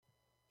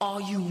Are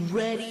you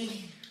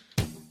ready?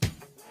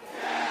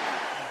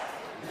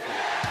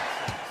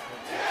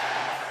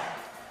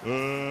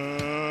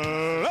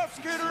 Let's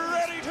get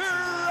ready to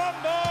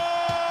rumble!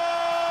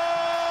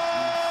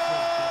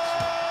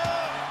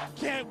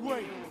 Can't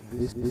wait!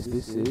 This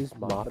is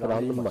Moffat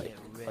on the mic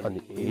on the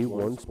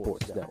A1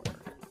 Sports Network.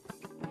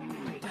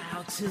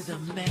 Bow to the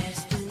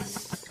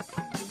masters.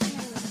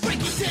 Break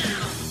it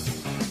down!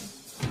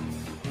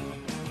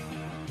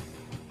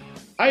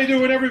 How you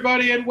doing,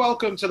 everybody, and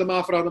welcome to the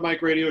Moffat on the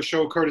Mic radio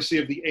show, courtesy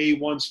of the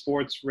A1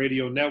 Sports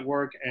Radio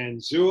Network and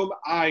Zoom.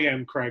 I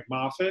am Craig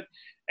Moffat,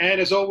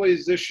 and as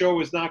always, this show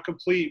is not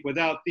complete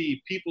without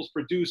the people's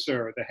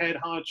producer, the head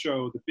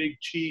honcho, the big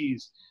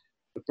cheese,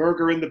 the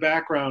burger in the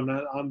background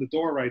on the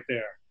door right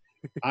there.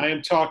 I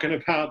am talking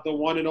about the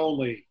one and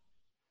only,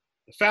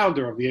 the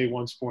founder of the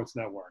A1 Sports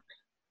Network,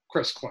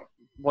 Chris Clip.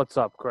 What's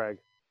up, Craig?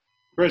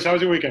 Chris, how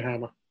was your weekend,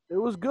 Hammer? It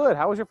was good.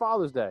 How was your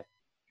Father's Day?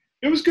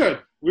 It was good.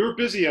 We were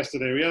busy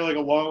yesterday. We had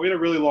a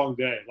really long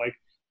day. Like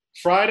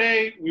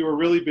Friday, we were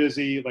really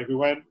busy. Like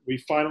we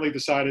finally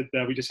decided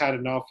that we just had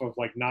enough of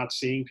like not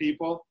seeing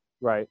people.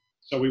 Right.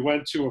 So we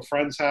went to a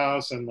friend's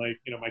house and my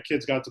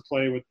kids got to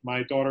play with,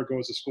 my daughter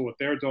goes to school with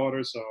their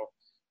daughter. So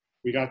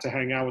we got to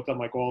hang out with them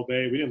like all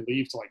day. We didn't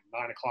leave till like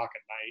 9 o'clock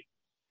at night.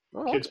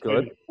 Oh, Kids that's played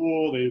in good. the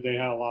pool. They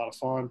had a lot of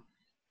fun.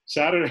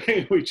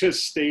 Saturday, we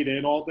just stayed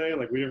in all day.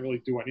 Like we didn't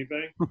really do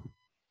anything.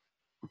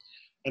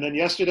 And then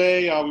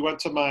yesterday, we went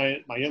to my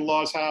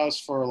in-laws'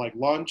 house for like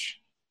lunch,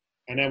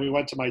 and then we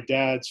went to my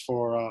dad's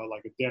for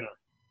like a dinner.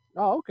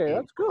 Oh, okay. And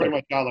That's good. Pretty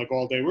much got like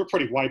all day. We were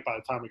pretty wiped by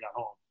the time we got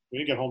home. We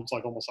didn't get home until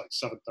like almost like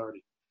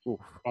 7:30. Oof.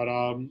 But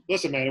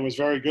listen, man, it was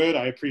very good.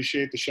 I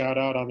appreciate the shout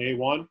out on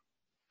A1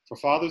 for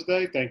Father's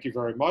Day. Thank you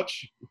very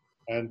much.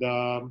 And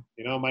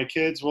my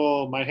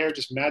hair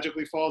just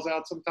magically falls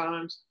out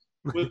sometimes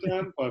with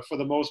them, but for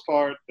the most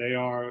part, they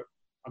are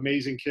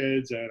amazing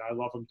kids, and I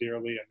love them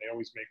dearly, and they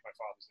always make my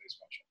Father's Day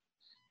special.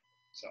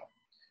 So,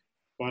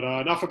 but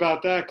enough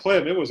about that.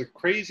 Clem, it was a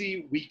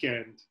crazy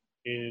weekend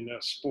in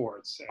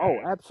sports. Oh,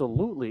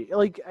 absolutely.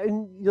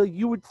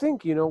 You would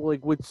think,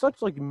 like with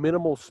such like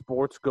minimal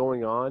sports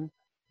going on,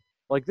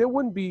 like there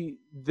wouldn't be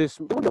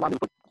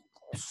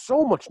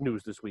so much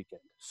news this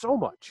weekend. So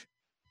much.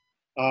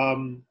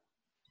 We're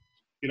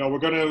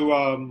going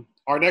to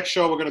our next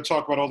show. We're going to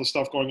talk about all the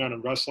stuff going on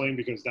in wrestling,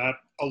 because that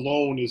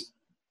alone is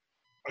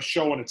a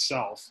show in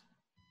itself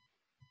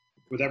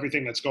with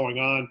everything that's going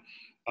on.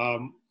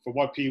 For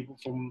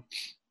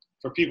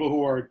people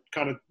who are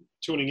kind of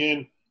tuning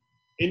in,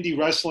 indie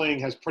wrestling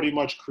has pretty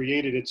much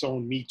created its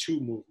own Me Too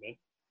movement.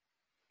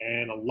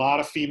 And a lot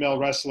of female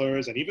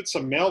wrestlers and even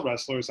some male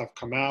wrestlers have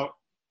come out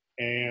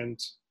and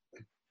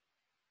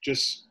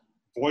just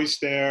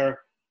voiced their,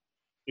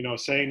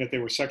 saying that they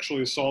were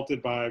sexually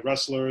assaulted by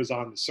wrestlers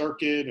on the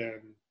circuit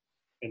and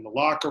in the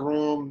locker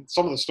room.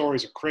 Some of the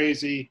stories are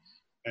crazy.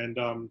 And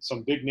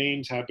some big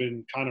names have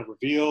been kind of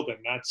revealed, and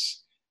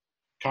that's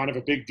kind of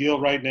a big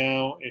deal right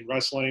now in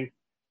wrestling.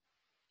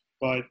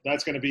 But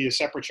that's going to be a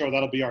separate show.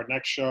 That'll be our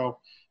next show,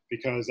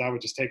 because that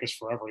would just take us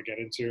forever to get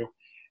into.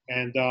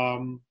 And,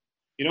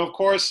 of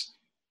course,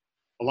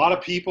 a lot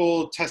of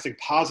people testing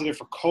positive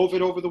for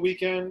COVID over the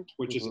weekend,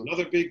 which is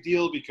another big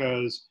deal,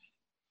 because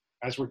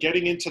as we're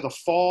getting into the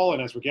fall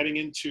and as we're getting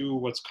into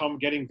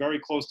getting very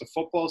close to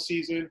football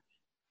season,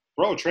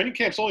 bro, training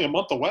camp's only a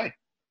month away.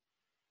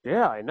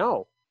 Yeah, I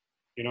know.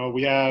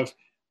 We have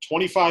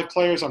 25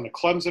 players on the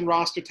Clemson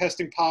roster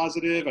testing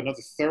positive,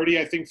 another 30,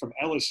 I think, from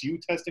LSU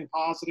testing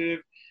positive,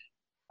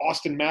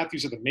 Austin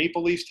Matthews of the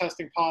Maple Leafs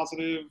testing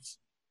positive,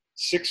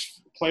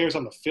 6 players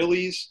on the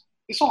Phillies.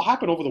 This all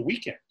happened over the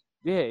weekend.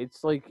 Yeah,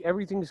 it's like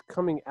everything's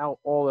coming out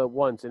all at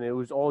once, and it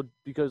was all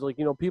because,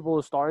 people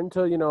are starting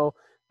to,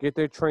 get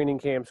their training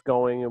camps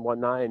going and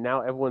whatnot, and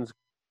now everyone's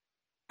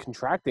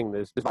contracting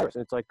this virus.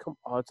 And it's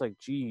like,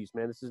 geez,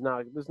 man, this is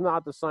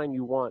not the sign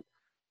you want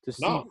to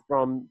see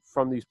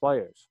from these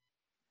players.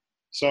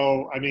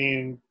 So,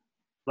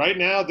 right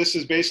now, this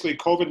is basically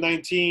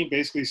COVID-19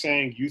 basically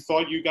saying, you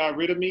thought you got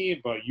rid of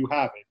me, but you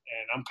haven't.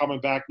 And I'm coming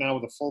back now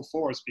with a full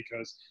force,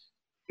 because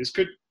this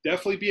could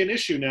definitely be an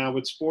issue now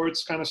with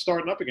sports kind of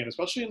starting up again,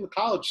 especially in the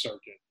college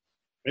circuit.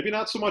 Maybe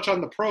not so much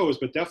on the pros,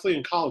 but definitely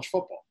in college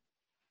football.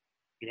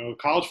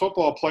 College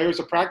football players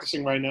are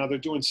practicing right now. They're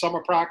doing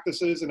summer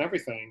practices and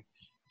everything,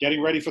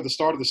 getting ready for the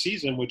start of the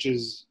season, which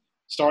is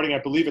starting, I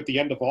believe, at the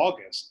end of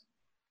August.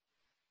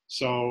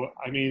 So,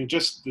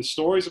 just the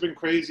stories have been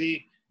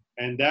crazy,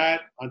 and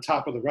that on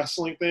top of the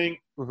wrestling thing,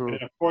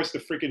 and of course the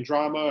freaking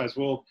drama. As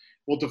we'll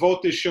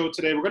devote this show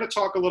today. We're going to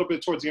talk a little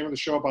bit towards the end of the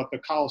show about the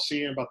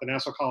Coliseum, about the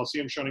Nassau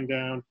Coliseum shutting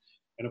down,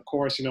 and of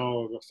course, it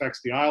affects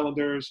the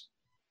Islanders.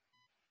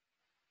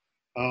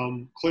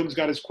 Clem's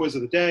got his quiz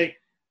of the day,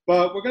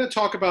 but we're going to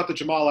talk about the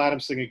Jamal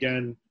Adams thing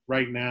again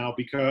right now,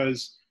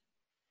 because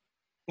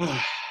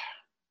I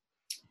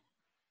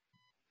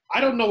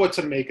don't know what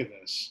to make of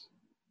this.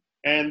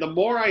 And the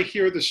more I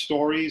hear the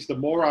stories, the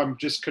more I'm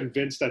just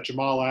convinced that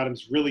Jamal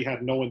Adams really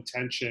had no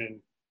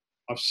intention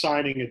of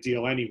signing a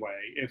deal anyway,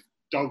 if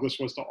Douglas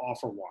was to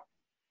offer one.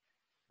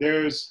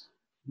 There's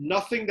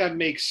nothing that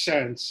makes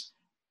sense.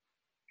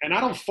 And I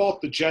don't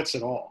fault the Jets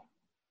at all.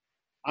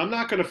 I'm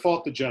not going to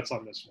fault the Jets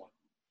on this one.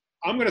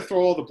 I'm going to throw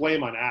all the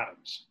blame on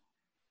Adams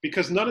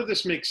because none of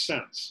this makes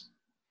sense.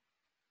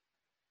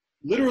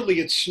 Literally,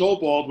 it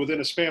snowballed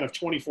within a span of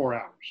 24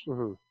 hours.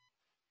 Mm-hmm.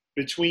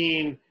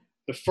 Between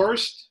the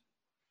first,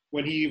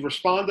 when he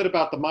responded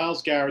about the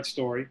Myles Garrett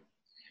story,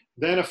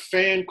 then a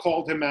fan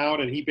called him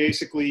out and he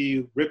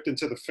basically ripped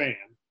into the fan.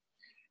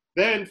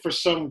 Then, for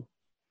some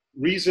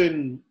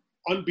reason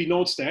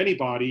unbeknownst to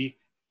anybody,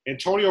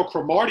 Antonio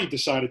Cromartie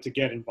decided to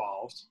get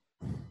involved.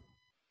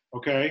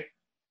 Okay?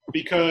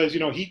 Because,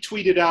 he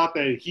tweeted out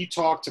that he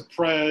talked to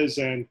Prez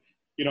and,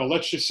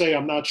 let's just say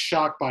I'm not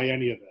shocked by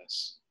any of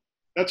this.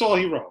 That's all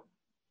he wrote.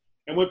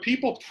 And when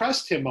people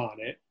pressed him on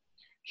it,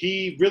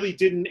 he really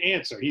didn't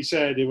answer. He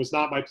said, it was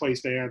not my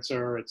place to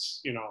answer.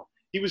 It's,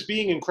 he was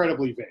being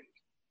incredibly vague.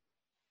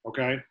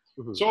 Okay?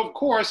 Mm-hmm. So, of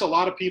course, a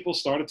lot of people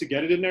started to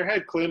get it in their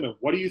head, Clem. And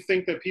what do you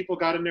think that people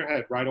got in their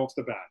head right off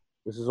the bat?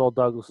 This is all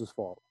Douglas's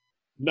fault.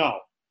 No,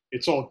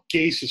 it's all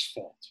Gase's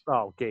fault.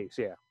 Oh, Gase,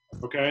 yeah.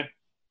 Okay?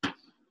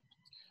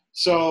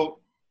 So,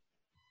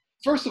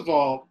 first of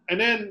all, and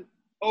then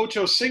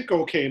Ocho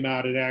Cinco came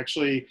at it,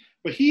 actually,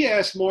 but he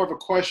asked more of a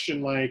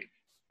question like,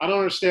 I don't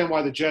understand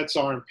why the Jets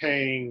aren't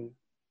paying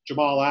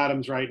Jamal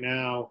Adams right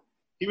now.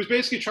 He was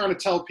basically trying to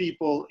tell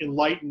people,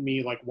 enlighten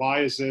me, like,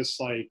 why is this,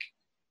 like,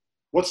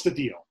 what's the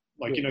deal?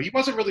 Like, he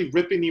wasn't really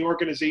ripping the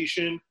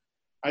organization.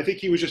 I think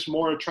he was just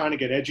more trying to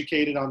get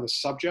educated on the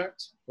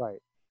subject. Right.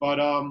 But,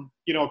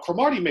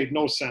 Cromartie made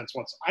no sense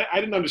once. I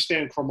didn't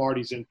understand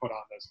Cromartie's input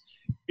on this.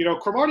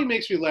 Cromartie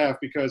makes me laugh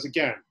because,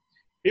 again,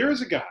 here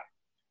is a guy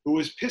who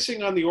was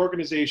pissing on the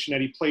organization that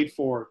he played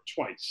for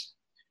twice.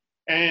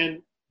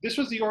 And this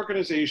was the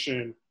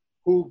organization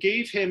who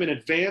gave him an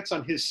advance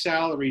on his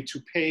salary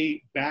to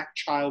pay back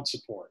child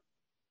support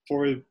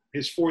for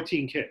his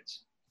 14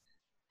 kids.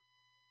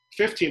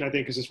 15, I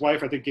think, because his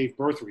wife, I think, gave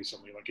birth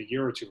recently, like a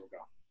year or two ago,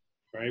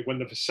 right, when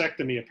the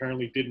vasectomy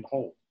apparently didn't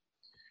hold.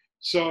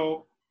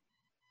 So,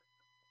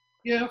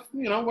 yeah,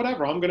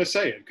 whatever. I'm going to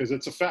say it because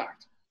it's a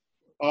fact.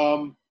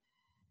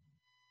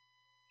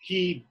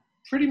 He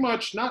pretty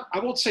much I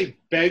won't say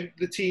begged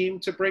the team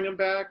to bring him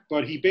back,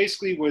 but he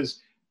basically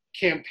was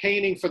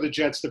campaigning for the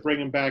Jets to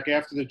bring him back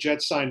after the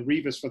Jets signed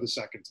Revis for the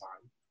second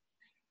time.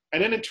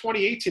 And then in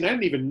 2018, I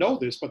didn't even know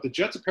this, but the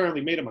Jets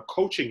apparently made him a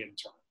coaching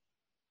intern.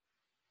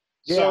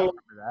 Yeah, I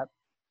remember that.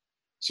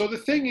 So the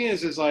thing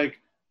is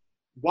like,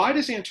 why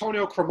does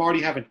Antonio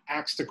Cromartie have an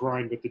axe to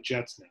grind with the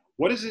Jets now?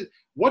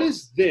 What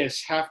does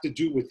this have to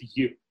do with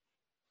you?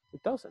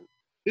 It doesn't.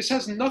 This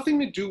has nothing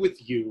to do with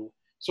you.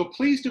 So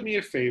please do me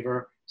a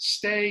favor.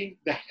 Stay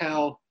the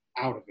hell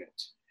out of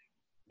it.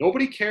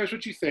 Nobody cares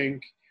what you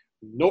think.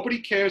 Nobody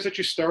cares that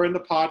you're stirring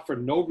the pot for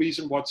no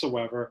reason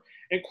whatsoever.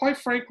 And quite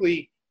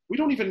frankly, we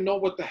don't even know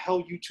what the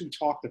hell you two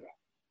talked about.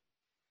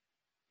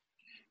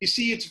 You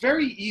see, it's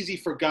very easy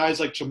for guys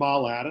like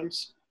Jamal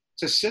Adams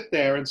to sit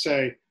there and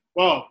say,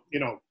 well,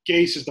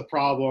 Gase is the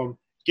problem.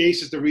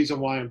 Gase is the reason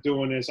why I'm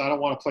doing this. I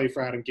don't want to play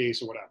for Adam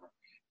Gase or whatever.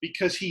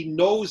 Because he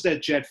knows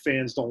that Jet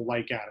fans don't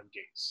like Adam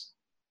Gase.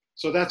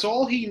 So that's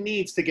all he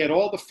needs to get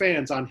all the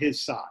fans on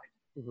his side,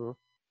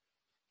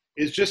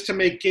 is just to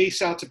make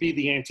Gase out to be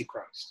the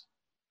Antichrist.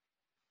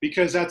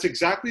 Because that's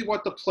exactly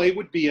what the play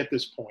would be at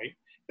this point.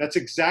 That's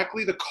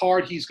exactly the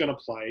card he's going to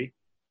play.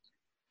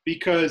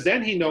 Because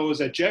then he knows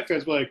that Jet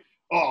fans will be like,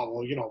 oh,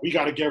 well, we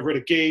got to get rid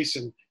of Gase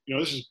and,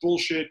 this is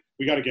bullshit.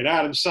 We got to get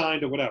Adams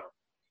signed or whatever.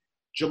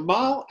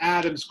 Jamal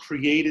Adams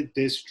created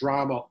this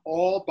drama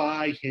all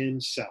by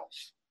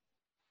himself.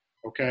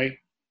 Okay?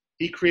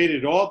 He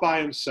created it all by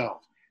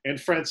himself. And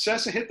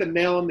Francesa hit the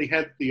nail on the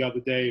head the other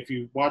day. If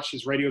you watch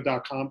his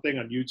radio.com thing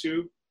on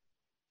YouTube,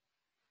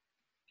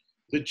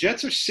 the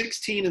Jets are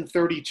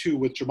 16-32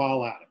 with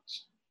Jamal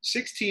Adams.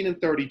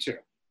 16-32.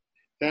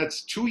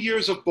 That's 2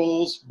 years of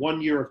Bowles,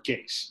 1 year of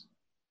Gase.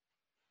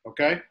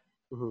 Okay?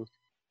 Mm-hmm.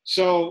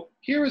 So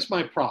here is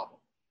my problem.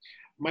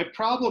 My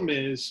problem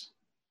is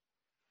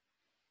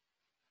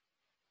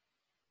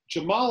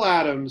Jamal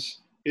Adams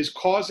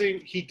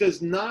he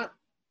does not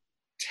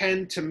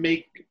tend to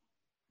make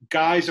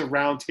guys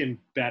around him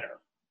better.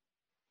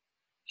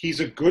 He's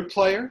a good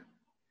player.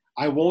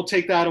 I won't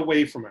take that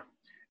away from him.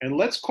 And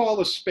let's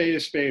call a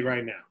spade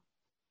right now.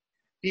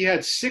 He had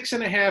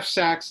 6.5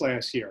 sacks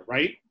last year,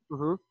 right?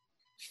 Mm-hmm.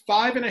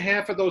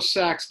 5.5 of those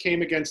sacks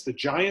came against the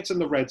Giants and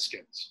the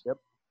Redskins. Yep.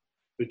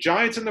 The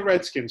Giants and the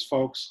Redskins,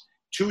 folks,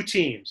 2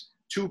 teams,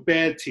 2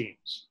 bad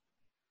teams.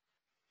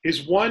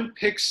 His 1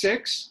 pick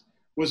 6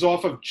 was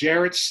off of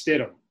Jarrett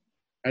Stidham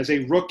as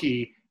a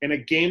rookie in a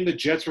game the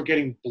Jets were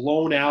getting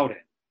blown out in.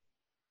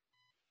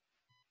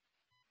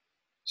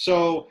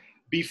 So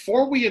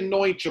before we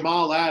anoint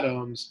Jamal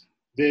Adams,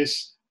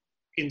 this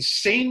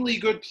insanely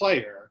good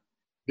player,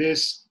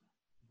 this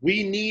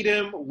we need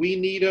him,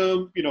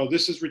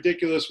 this is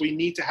ridiculous, we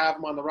need to have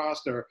him on the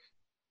roster,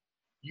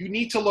 you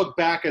need to look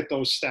back at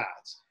those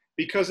stats.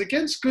 Because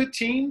against good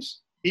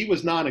teams, he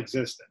was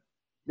non-existent.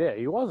 Yeah,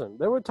 he wasn't.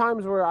 There were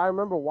times where I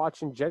remember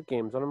watching Jet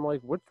games, and I'm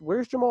like,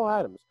 where's Jamal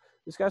Adams?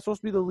 This guy's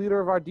supposed to be the leader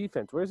of our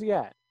defense. Where's he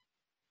at?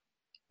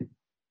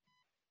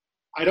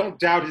 I don't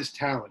doubt his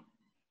talent.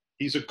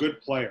 He's a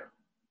good player.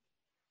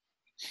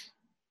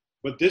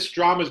 But this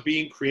drama is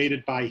being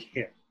created by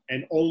him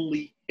and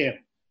only him.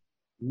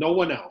 No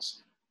one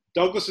else.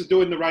 Douglas is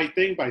doing the right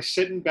thing by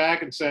sitting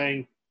back and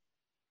saying,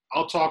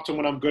 I'll talk to him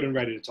when I'm good and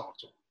ready to talk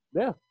to him.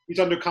 Yeah. He's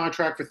under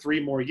contract for 3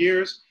 more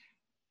years.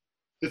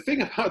 The thing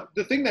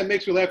that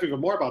makes me laugh even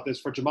more about this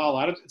for Jamal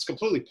Adams, it's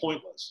completely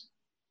pointless.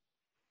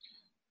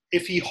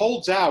 If he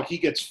holds out, he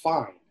gets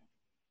fined.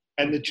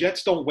 And the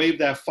Jets don't waive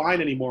that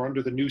fine anymore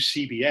under the new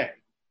CBA. Right.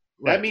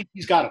 That means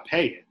he's got to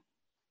pay it.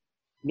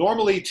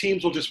 Normally,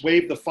 teams will just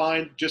waive the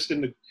fine just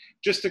in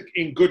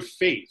good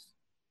faith.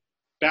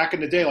 Back in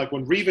the day, like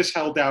when Revis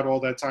held out all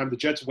that time, the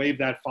Jets waived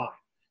that fine.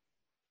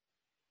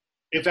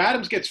 If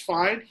Adams gets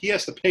fined, he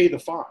has to pay the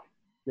fine.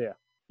 Yeah.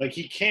 Like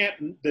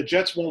the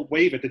Jets won't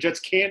waive it. The Jets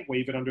can't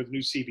waive it under the new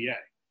CBA.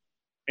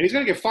 And he's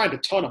going to get fined a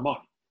ton of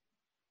money.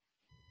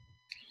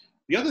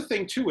 The other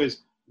thing, too, is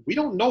we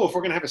don't know if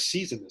we're going to have a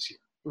season this year.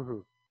 Mm-hmm.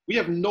 We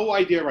have no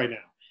idea right now.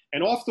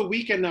 And off the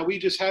weekend that we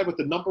just had with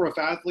the number of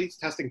athletes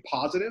testing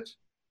positive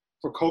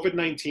for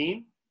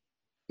COVID-19,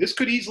 this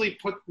could easily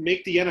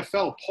make the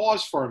NFL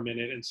pause for a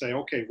minute and say,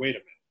 okay, wait a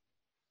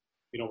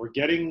minute. We're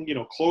getting,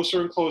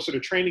 closer and closer to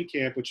training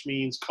camp, which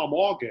means come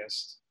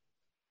August,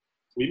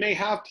 we may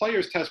have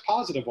players test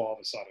positive all of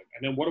a sudden.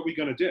 And then what are we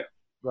going to do?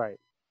 Right.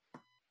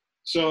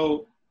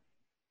 So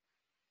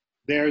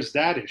there's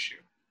that issue.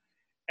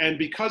 And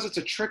because it's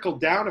a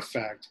trickle-down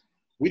effect,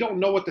 we don't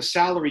know what the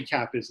salary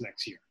cap is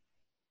next year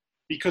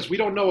because we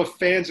don't know if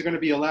fans are going to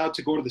be allowed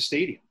to go to the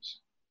stadiums.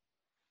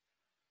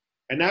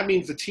 And that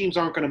means the teams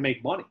aren't going to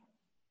make money.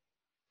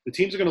 The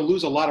teams are going to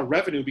lose a lot of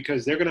revenue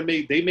because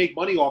they make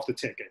money off the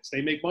tickets.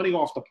 They make money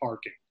off the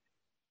parking,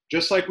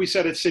 just like we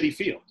said at Citi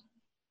Field.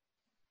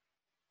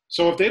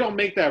 So if they don't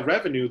make that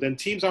revenue, then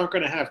teams aren't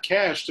going to have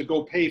cash to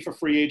go pay for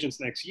free agents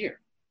next year,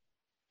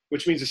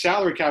 which means the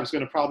salary cap is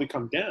going to probably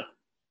come down.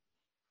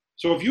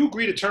 So if you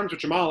agree to terms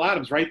with Jamal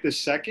Adams right this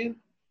second,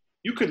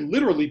 you could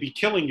literally be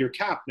killing your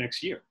cap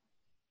next year.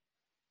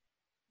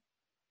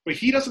 But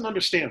he doesn't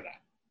understand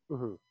that.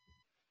 Mm-hmm.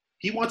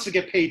 He wants to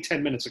get paid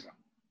 10 minutes ago.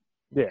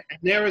 Yeah. And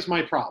there is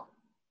my problem.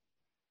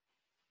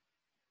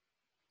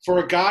 For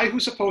a guy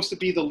who's supposed to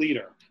be the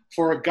leader,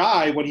 for a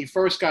guy when he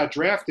first got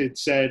drafted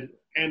said,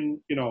 and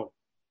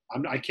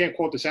I can't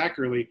quote this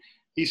accurately,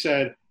 he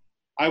said,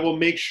 I will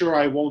make sure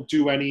I will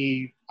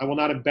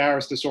not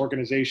embarrass this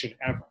organization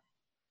ever.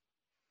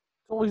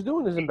 All he's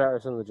doing is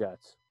embarrassing the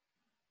Jets.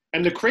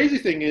 And the crazy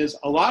thing is,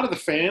 a lot of the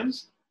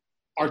fans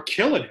are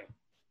killing him.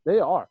 They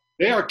are.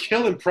 They are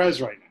killing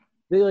Prez right now.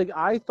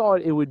 I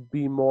thought it would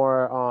be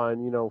more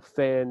on,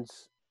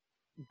 fans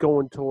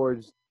going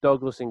towards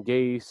Douglas and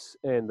Gase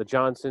and the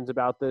Johnsons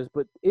about this,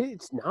 but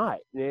it's not.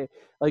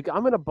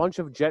 I'm in a bunch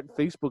of Jet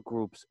Facebook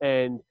groups,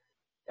 and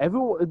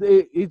everyone,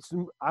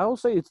 I'll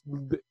say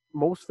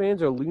most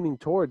fans are leaning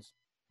towards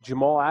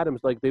Jamal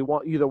Adams. Like they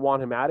either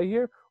want him out of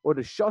here or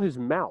to shut his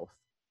mouth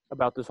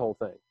about this whole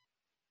thing.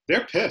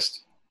 They're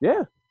pissed.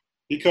 Yeah.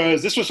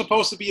 Because this was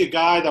supposed to be a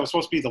guy that was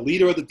supposed to be the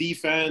leader of the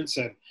defense.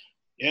 And,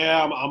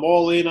 yeah, I'm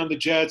all in on the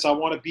Jets. I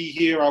want to be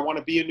here. I want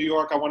to be in New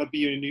York. I want to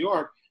be in New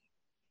York.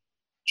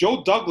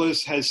 Joe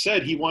Douglas has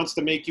said he wants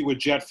to make you a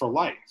Jet for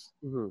life.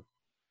 Mm-hmm.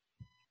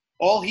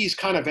 All he's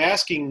kind of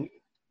asking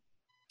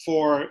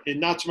for, in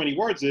not so many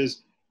words,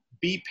 is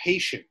be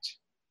patient.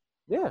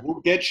 Yeah. We'll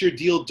get your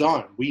deal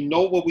done. We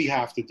know what we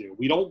have to do.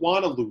 We don't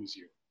want to lose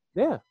you.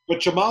 Yeah.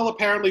 But Jamal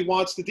apparently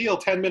wants the deal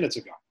 10 minutes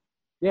ago.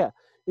 Yeah.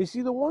 You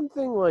see, the one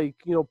thing, a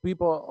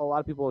lot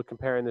of people are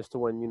comparing this to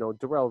when,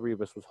 Darrelle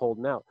Revis was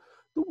holding out.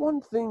 The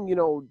one thing,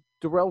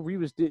 Darrelle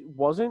Revis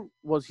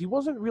was he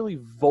wasn't really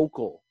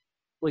vocal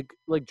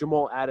like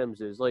Jamal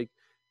Adams is.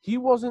 He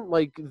wasn't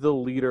the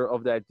leader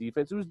of that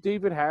defense. It was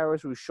David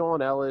Harris, it was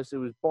Sean Ellis, it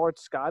was Bart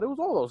Scott, it was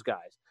all those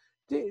guys.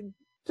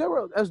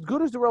 As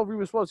good as Darrelle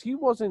Revis was, he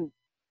wasn't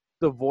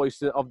the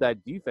voice of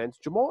that defense.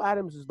 Jamal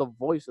Adams is the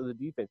voice of the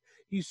defense.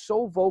 He's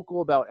so vocal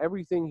about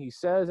everything he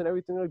says and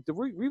everything.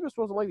 Revis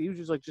wasn't like that. He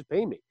was just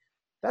pay me.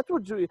 That's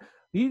what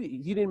he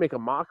didn't make a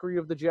mockery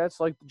of the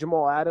Jets like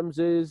Jamal Adams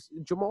is.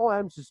 Jamal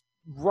Adams is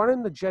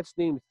running the Jets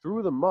name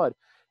through the mud,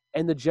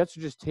 and the Jets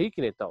are just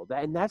taking it though.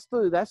 That's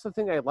the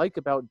thing I like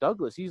about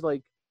Douglas. He's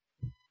like,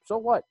 so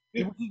what?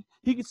 Yeah.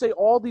 He could say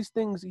all these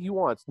things he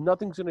wants.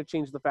 Nothing's going to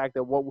change the fact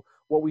that what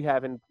we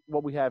have in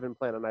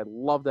plan, and I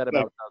love that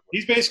about Douglas.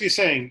 He's basically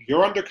saying,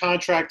 you're under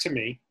contract to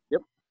me.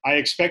 Yep. I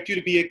expect you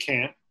to be at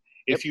camp.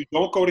 If you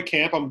don't go to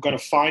camp, I'm going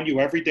to fine you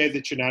every day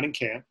that you're not in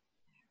camp.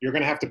 You're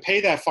going to have to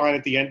pay that fine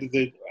at the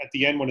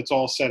end when it's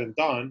all said and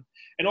done.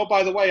 And oh,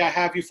 by the way, I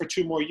have you for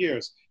 2 more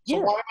years. So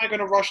why am I going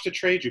to rush to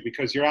trade you?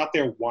 Because you're out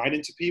there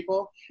whining to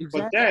people.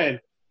 Exactly. But then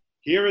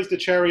here is the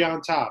cherry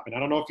on top. And I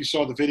don't know if you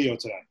saw the video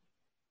today.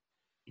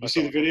 Did you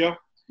see the video?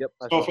 Yep.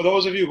 So for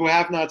those of you who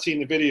have not seen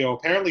the video,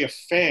 apparently a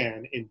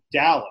fan in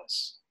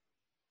Dallas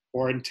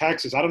or in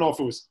Texas, I don't know if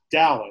it was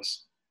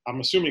Dallas, I'm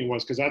assuming it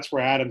was because that's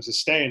where Adams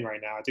is staying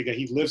right now. I think that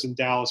he lives in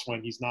Dallas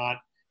when he's not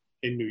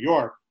in New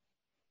York.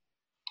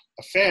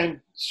 a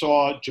fan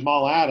saw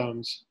Jamal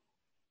Adams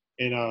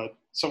in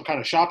some kind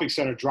of shopping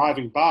center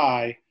driving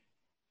by,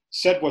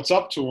 said what's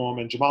up to him,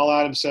 and Jamal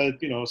Adams said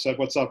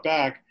what's up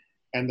back.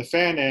 And the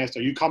fan asked,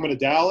 "Are you coming to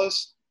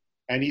Dallas?"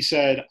 And he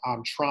said,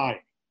 "I'm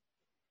trying."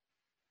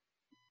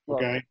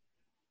 Okay.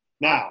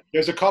 Now,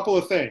 there's a couple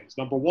of things.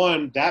 Number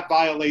one, that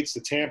violates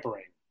the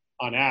tampering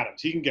on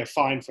Adams. He can get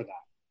fined for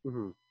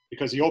that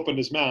because he opened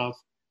his mouth.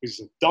 He's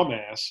a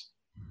dumbass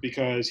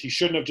because he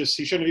shouldn't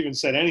have even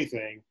said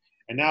anything,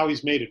 and now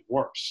he's made it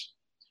worse.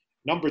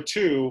 Number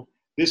two,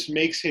 this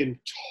makes him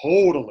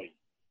totally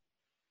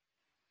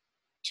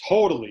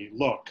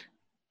look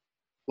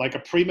like a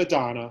prima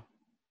donna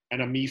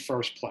and a me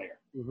first player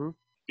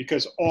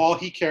because all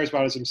he cares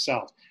about is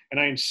himself. And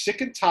I am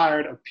sick and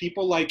tired of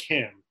people like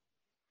him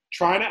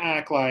trying to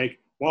act like,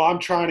 well, I'm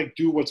trying to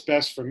do what's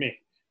best for me.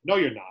 No,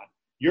 you're not.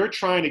 You're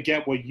trying to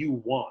get what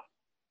you want.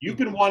 You've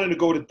been wanting to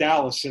go to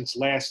Dallas since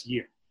last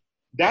year.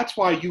 That's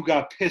why you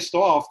got pissed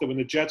off that when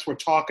the Jets were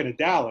talking to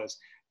Dallas,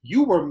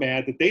 you were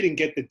mad that they didn't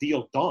get the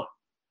deal done.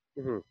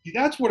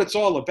 That's what it's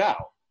all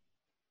about.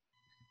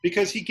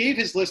 Because he gave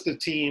his list of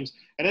teams,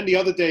 and then the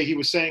other day he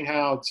was saying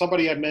how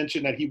somebody had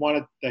mentioned that he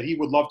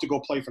would love to go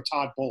play for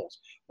Todd Bowles.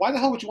 Why the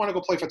hell would you want to go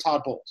play for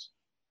Todd Bowles?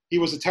 He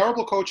was a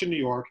terrible coach in New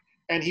York,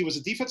 and he was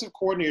a defensive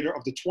coordinator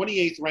of the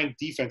 28th ranked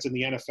defense in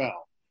the NFL.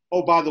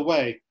 Oh, by the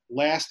way,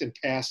 last in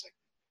passing.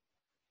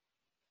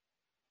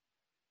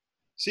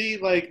 See,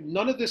 like,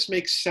 none of this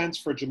makes sense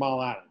for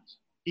Jamal Adams.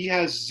 He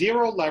has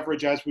zero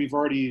leverage, as we've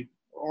already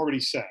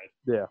said.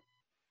 Yeah.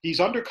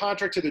 He's under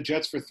contract to the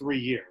Jets for 3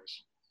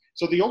 years.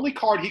 So the only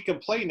card he can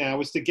play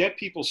now is to get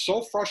people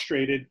so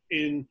frustrated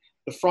in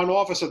the front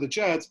office of the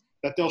Jets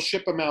that they'll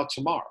ship him out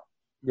tomorrow.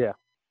 Yeah.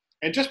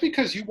 And just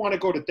because you want to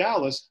go to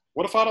Dallas,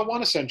 what if I don't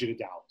want to send you to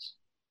Dallas?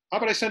 How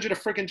about I send you to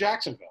freaking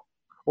Jacksonville?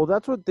 Well,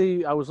 that's what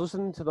I was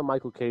listening to the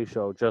Michael Kay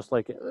show just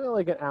like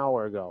an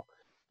hour ago.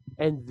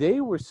 And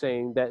they were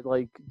saying that,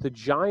 like, the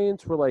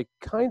Giants were, like,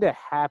 kind of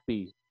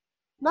happy.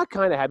 Not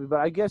kind of happy, but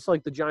I guess,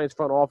 like, the Giants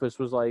front office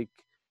was, like,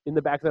 in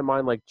the back of their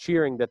mind, like,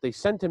 cheering that they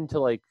sent him to,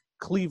 like,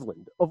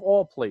 Cleveland, of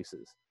all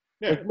places.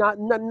 Yeah. Like,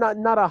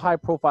 not a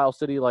high-profile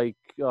city like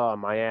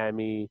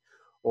Miami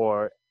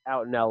or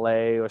out in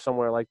L.A. or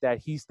somewhere like that.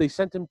 They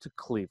sent him to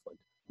Cleveland.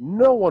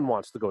 No one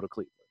wants to go to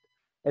Cleveland.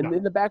 And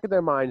in the back of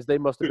their minds, they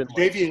must have been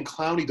Davian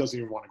Clowney doesn't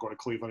even want to go to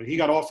Cleveland. He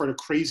got offered a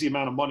crazy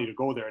amount of money to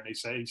go there, and he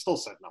still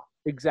said no.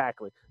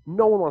 Exactly.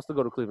 No one wants to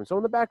go to Cleveland. So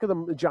in the back of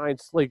the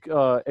Giants, like,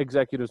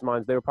 executives'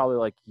 minds, they were probably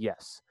like,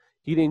 yes,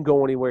 he didn't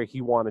go anywhere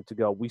he wanted to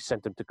go. We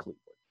sent him to Cleveland.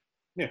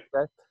 Yeah.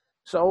 Okay?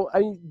 So,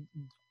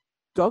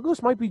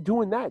 Douglas might be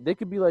doing that. They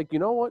could be like, you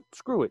know what?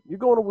 Screw it. You're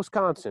going to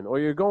Wisconsin, or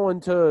you're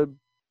going to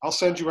 – I'll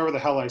send you wherever the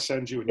hell I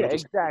send you. And yeah,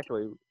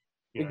 exactly.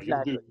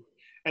 Exactly.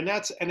 And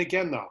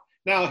again, though,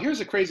 now here's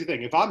the crazy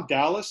thing. If I'm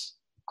Dallas,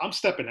 I'm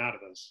stepping out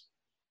of this.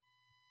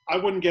 I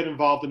wouldn't get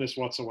involved in this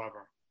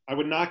whatsoever. I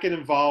would not get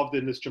involved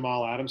in this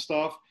Jamal Adams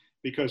stuff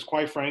because,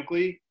 quite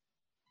frankly,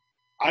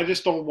 I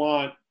just don't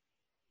want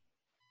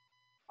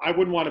 – I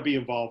wouldn't want to be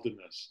involved in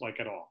this,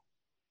 like, at all.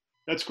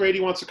 That's great.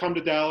 He wants to come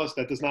to Dallas.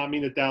 That does not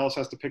mean that Dallas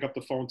has to pick up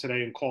the phone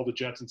today and call the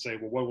Jets and say,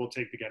 well, what will it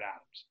take to get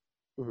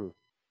Adams?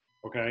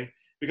 Okay?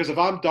 Because if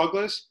I'm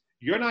Douglas,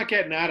 you're not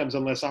getting Adams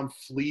unless I'm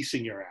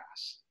fleecing your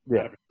ass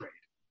out of a trade.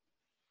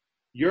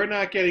 You're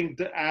not getting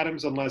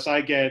Adams unless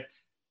I get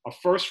a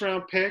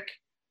first-round pick,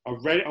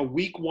 a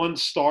week one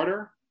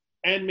starter,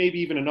 and maybe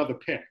even another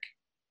pick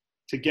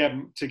to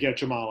get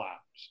Jamal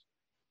Adams.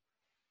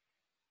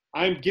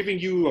 I'm giving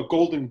you a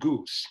golden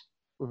goose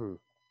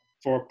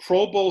for a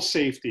Pro Bowl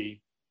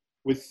safety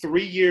with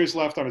 3 years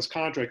left on his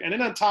contract. And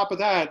then on top of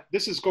that,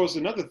 goes to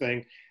another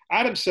thing.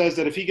 Adams says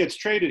that if he gets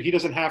traded, he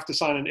doesn't have to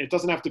sign it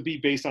doesn't have to be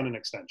based on an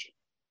extension.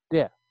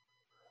 Yeah.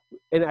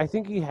 And I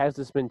think he has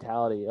this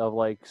mentality of,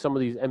 like, some of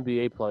these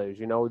NBA players,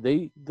 you know,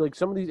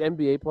 some of these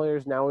NBA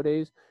players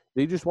nowadays,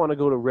 they just want to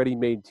go to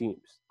ready-made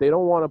teams. They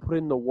don't want to put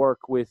in the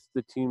work with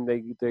the team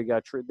they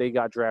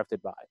got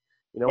drafted by.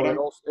 You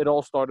know, it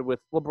all started with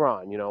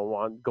LeBron, you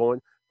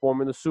know,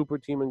 forming the super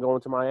team and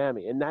going to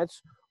Miami. And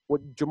that's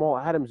what Jamal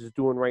Adams is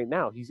doing right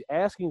now. He's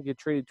asking to get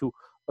traded to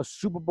a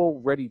Super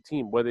Bowl ready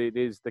team, whether it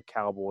is the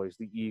Cowboys,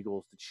 the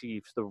Eagles, the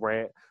Chiefs, the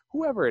Rams,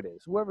 whoever it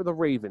is, the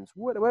Ravens,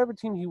 whatever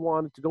team he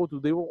wanted to go to,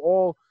 they were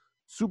all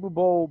Super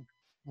Bowl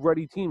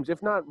ready teams,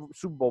 if not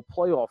Super Bowl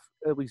playoff,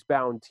 at least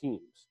bound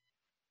teams.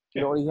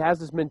 You know, and he has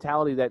this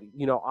mentality that,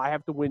 you know, I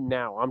have to win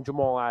now. I'm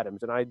Jamal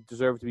Adams, and I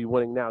deserve to be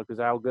winning now because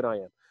of how good I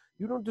am.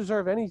 You don't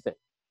deserve anything.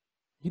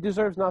 He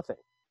deserves nothing.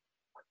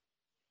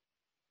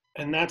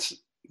 And that's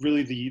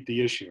really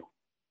the issue.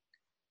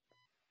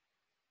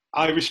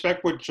 I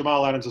respect what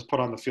Jamal Adams has put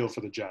on the field for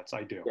the Jets.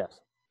 I do. Yes.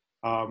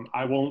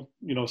 I won't,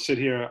 sit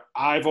here.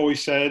 I've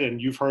always said, and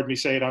you've heard me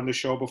say it on the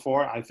show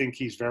before, I think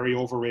he's very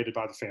overrated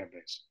by the fan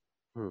base.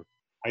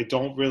 I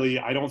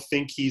don't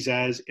think he's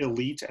as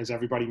elite as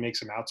everybody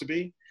makes him out to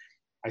be.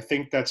 I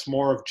think that's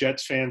more of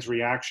Jets fans'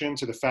 reaction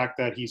to the fact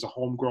that he's a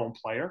homegrown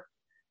player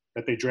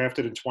that they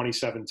drafted in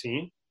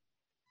 2017.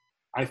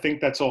 I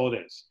think that's all it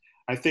is.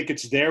 I think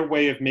it's their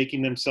way of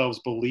making themselves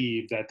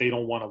believe that they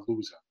don't want to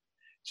lose him.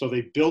 So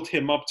they built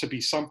him up to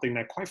be something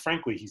that, quite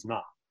frankly, he's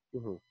not.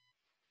 Mm-hmm.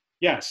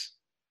 Yes,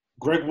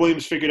 Greg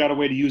Williams figured out a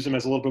way to use him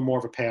as a little bit more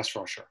of a pass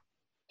rusher.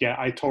 Yeah,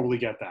 I totally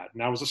get that.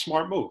 And that was a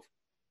smart move.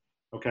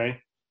 Okay?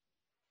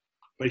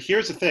 But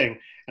here's the thing,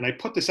 and I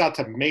put this out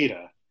to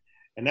Maida,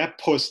 and that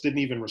puss didn't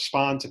even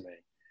respond to me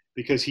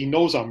because he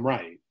knows I'm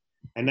right.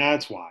 And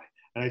that's why.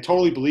 And I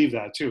totally believe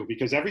that too,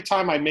 because every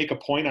time I make a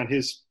point on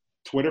his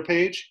Twitter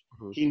page,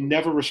 he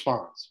never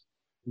responds.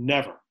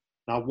 Never.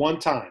 Not one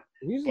time.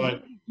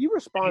 He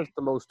responds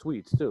to most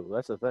tweets too.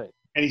 That's the thing.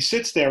 And he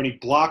sits there and he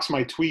blocks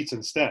my tweets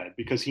instead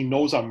because he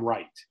knows I'm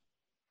right.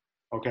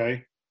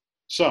 Okay?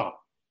 So,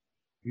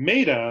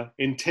 Maida,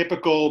 in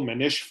typical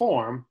Manish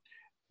form,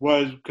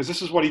 was, because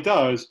this is what he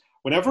does,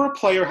 whenever a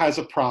player has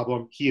a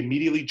problem, he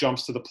immediately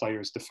jumps to the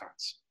player's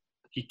defense.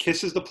 He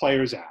kisses the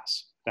player's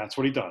ass. That's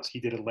what he does. He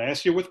did it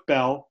last year with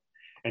Bell,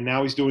 and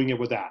now he's doing it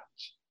with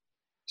Adams.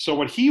 So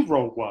what he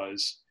wrote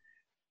was,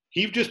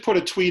 he just put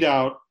a tweet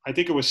out, I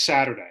think it was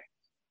Saturday,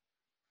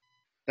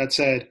 that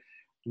said,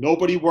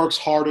 nobody works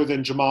harder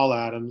than Jamal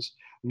Adams.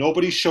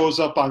 Nobody shows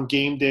up on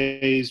game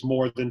days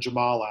more than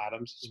Jamal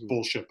Adams. It's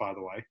bullshit, by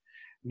the way.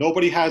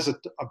 Nobody has a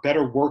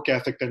better work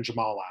ethic than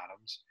Jamal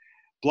Adams.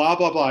 Blah,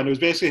 blah, blah. And it was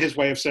basically his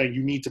way of saying,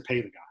 you need to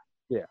pay the guy.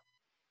 Yeah.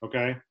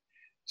 Okay?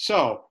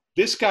 So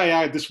this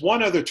guy, this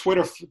one other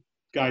Twitter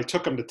guy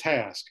took him to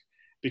task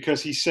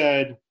because he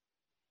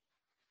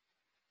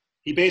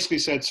basically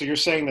said, so you're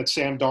saying that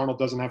Sam Darnold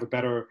doesn't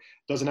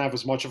have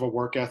as much of a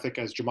work ethic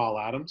as Jamal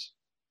Adams?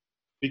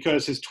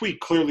 Because his tweet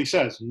clearly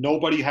says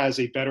nobody has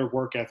a better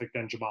work ethic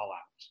than Jamal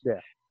Adams.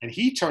 Yeah. And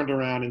he turned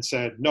around and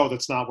said, no,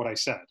 that's not what I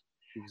said.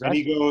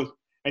 Exactly.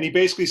 And he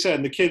basically said,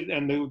 and the kid,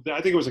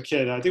 I think it was a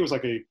kid, I think it was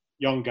like a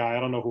young guy, I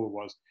don't know who it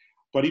was,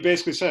 but he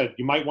basically said,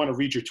 you might want to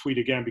read your tweet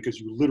again because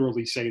you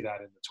literally say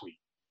that in the tweet.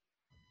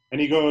 And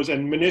he goes,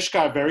 and Manish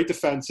got very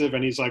defensive,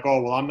 and he's like,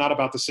 oh, well, I'm not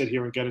about to sit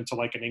here and get into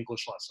like an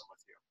English lesson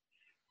with you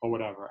or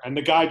whatever. And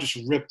the guy just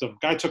ripped him.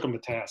 Guy took him to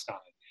task on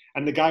it.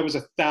 And the guy was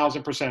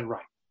 1,000%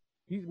 right.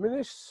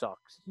 Manish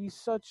sucks. He's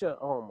such a,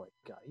 oh my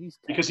God. He's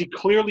terrible. Because he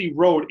clearly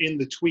wrote in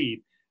the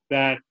tweet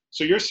that,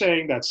 so you're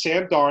saying that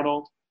Sam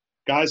Darnold,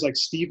 guys like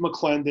Steve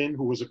McClendon,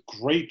 who was a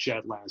great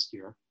Jet last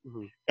year,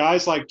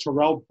 guys like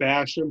Terrell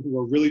Basham, who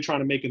are really trying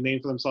to make a name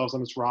for themselves on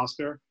this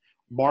roster,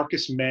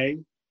 Marcus May,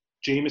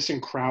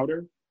 Jamison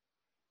Crowder,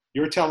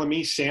 you're telling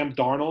me Sam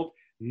Darnold,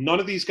 none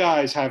of these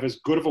guys have as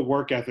good of a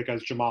work ethic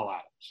as Jamal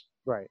Adams.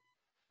 Right.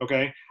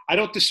 Okay? I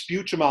don't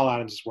dispute Jamal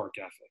Adams' work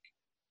ethic.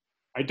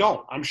 I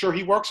don't. I'm sure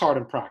he works hard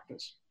in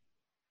practice.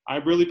 I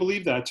really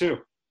believe that too.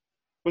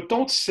 But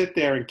don't sit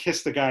there and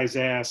kiss the guy's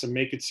ass and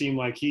make it seem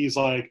like he's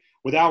like,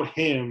 without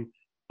him,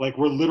 like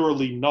we're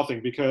literally nothing,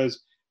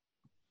 because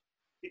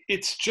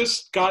it's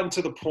just gotten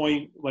to the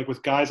point, like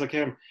with guys like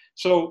him,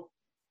 so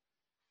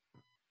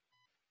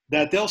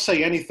that they'll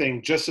say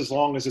anything just as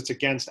long as it's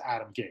against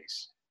Adam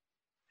Gase.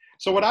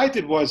 So what I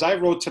did was I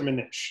wrote to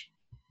Manish,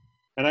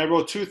 and I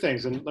wrote two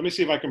things, and let me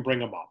see if I can bring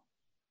them up.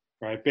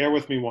 All right, bear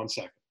with me 1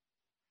 second.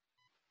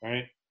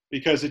 Right?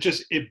 Because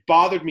it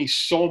bothered me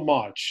so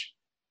much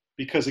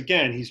because,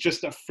 again, he's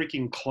just a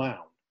freaking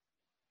clown.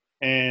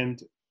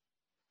 And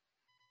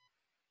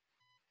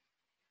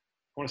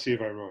I want to see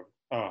if I wrote.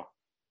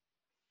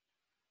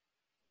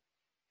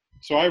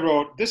 So I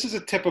wrote, this is a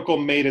typical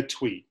Maida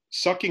tweet,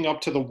 sucking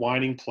up to the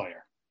whining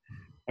player.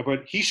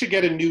 But he should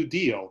get a new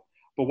deal.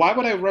 But why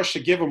would I rush to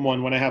give him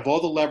one when I have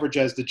all the leverage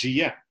as the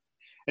GM?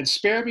 And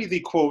spare me the,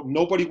 quote,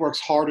 nobody works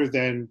harder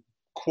than,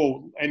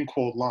 quote, end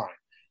quote line.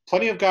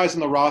 Plenty of guys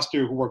in the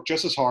roster who work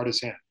just as hard as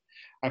him.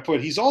 I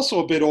put, he's also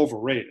a bit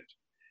overrated.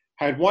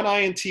 Had one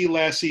INT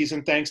last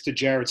season thanks to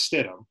Jarrett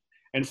Stidham,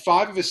 and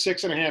 5 of his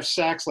 6.5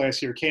 sacks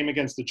last year came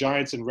against the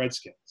Giants and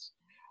Redskins.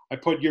 I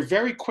put, you're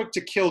very quick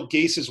to kill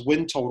Gase's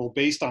win total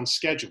based on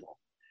schedule,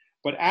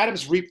 but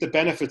Adams reaped the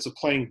benefits of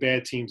playing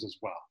bad teams as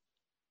well.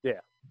 Yeah.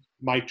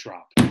 Mic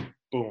drop.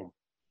 Boom.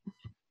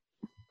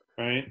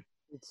 Right?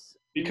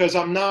 Because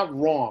I'm not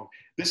wrong.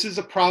 This is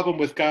a problem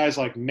with guys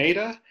like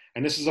Maida,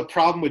 and this is a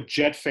problem with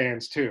Jet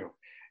fans too.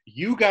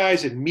 You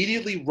guys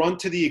immediately run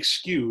to the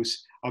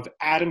excuse of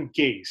Adam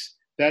Gase.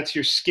 That's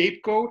your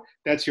scapegoat.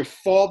 That's your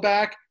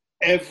fallback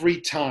every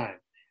time.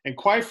 And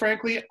quite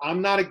frankly,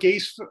 I'm not a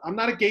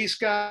Gase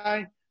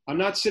guy. I'm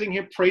not sitting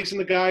here praising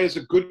the guy as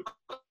a good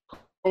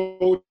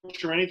coach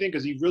or anything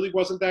because he really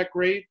wasn't that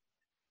great.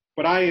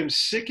 But I am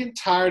sick and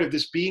tired of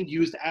this being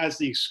used as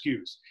the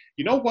excuse.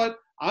 You know what?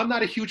 I'm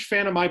not a huge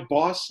fan of my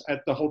boss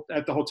at the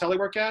hotel I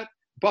work at,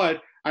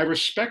 but I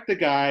respect the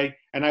guy,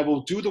 and I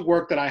will do the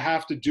work that I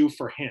have to do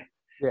for him.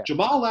 Yeah.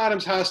 Jamal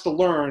Adams has to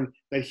learn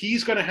that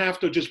he's going to have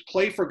to just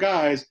play for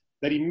guys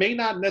that he may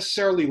not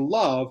necessarily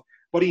love,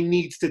 but he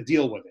needs to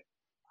deal with it.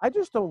 I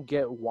just don't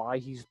get why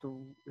he's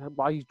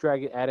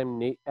dragging Adam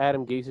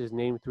Gase's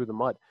name through the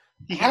mud.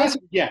 He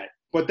hasn't yet,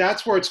 but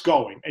that's where it's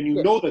going, and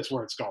you know that's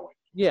where it's going.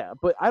 Yeah,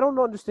 but I don't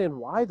understand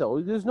why,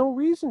 though. There's no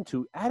reason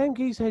to. Adam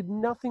Gase had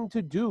nothing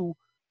to do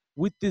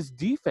with this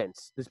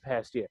defense this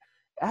past year.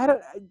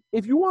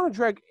 If you want to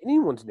drag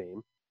anyone's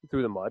name,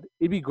 through the mud,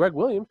 it'd be Greg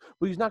Williams,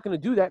 but he's not going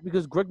to do that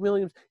because Greg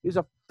Williams is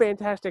a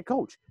fantastic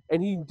coach,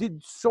 and he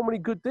did so many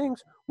good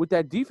things with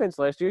that defense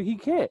last year. He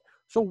can't.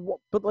 So,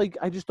 but like,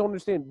 I just don't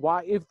understand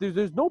why. If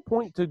there's no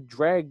point to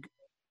drag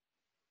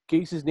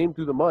Gase's name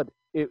through the mud,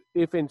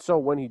 if and so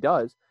when he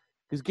does,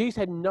 because Gase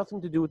had nothing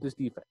to do with this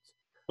defense.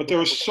 But there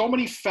are so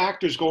many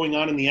factors going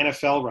on in the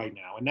NFL right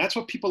now, and that's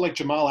what people like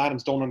Jamal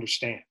Adams don't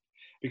understand,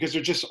 because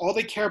they're just all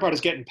they care about is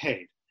getting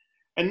paid.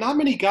 And not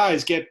many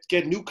guys get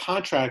new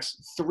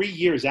contracts 3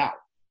 years out.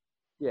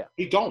 Yeah.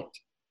 They don't.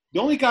 The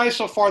only guy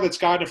so far that's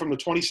gotten it from the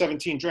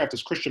 2017 draft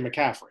is Christian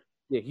McCaffrey.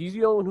 Yeah, he's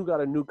the only one who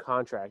got a new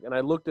contract. And I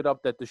looked it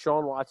up that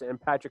Deshaun Watson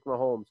and Patrick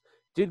Mahomes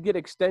did get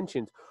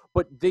extensions,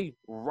 but they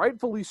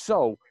rightfully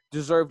so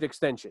deserved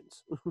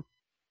extensions.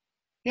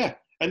 Yeah.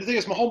 And the thing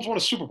is, Mahomes won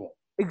a Super Bowl.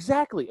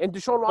 Exactly. And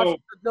Deshaun Watson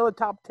is another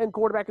top 10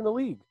 quarterback in the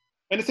league.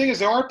 And the thing is,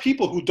 there are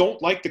people who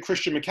don't like the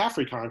Christian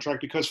McCaffrey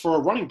contract because for a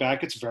running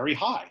back, it's very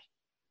high.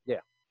 Yeah.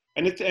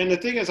 And the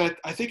thing is, I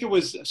think it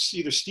was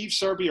either Steve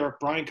Serby or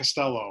Brian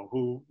Costello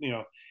who,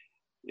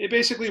 it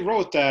basically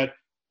wrote that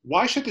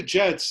why should the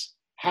Jets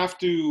have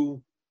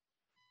to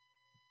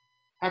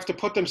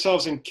put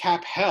themselves in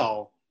cap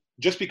hell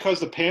just because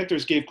the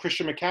Panthers gave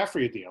Christian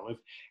McCaffrey a deal?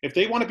 If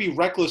they want to be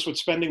reckless with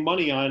spending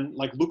money on,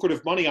 like,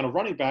 lucrative money on a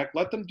running back,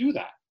 let them do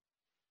that.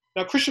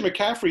 Now, Christian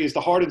McCaffrey is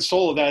the heart and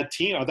soul of that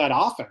team, of that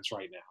offense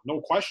right now,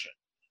 no question.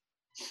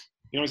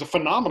 He's a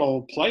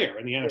phenomenal player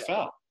in the NFL.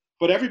 Yeah.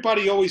 But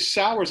everybody always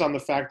sours on the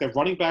fact that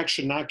running backs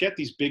should not get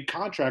these big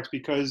contracts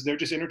because they're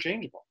just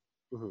interchangeable.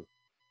 Mm-hmm.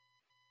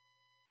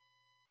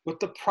 But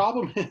the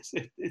problem is,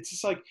 it's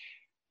just like,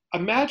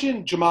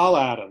 imagine Jamal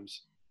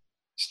Adams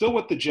still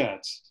with the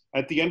Jets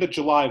at the end of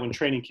July when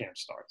training camp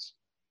starts.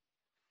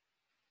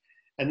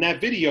 And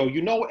that video,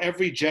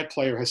 every Jet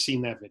player has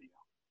seen that video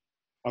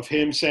of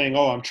him saying,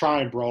 "Oh, I'm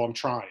trying, bro, I'm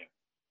trying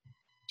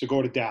to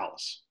go to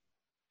Dallas."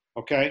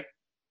 Okay?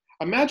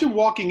 Imagine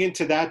walking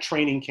into that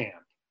training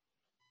camp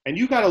and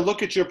you got to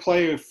look at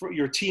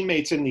your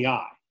teammates in the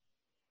eye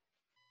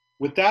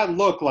with that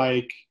look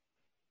like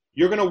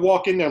you're going to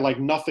walk in there like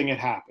nothing had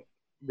happened.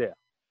 Yeah.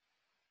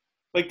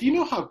 Like, do you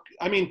know how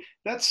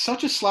 – that's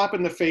such a slap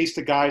in the face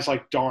to guys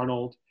like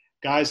Darnold,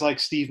 guys like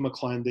Steve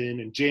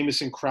McClendon and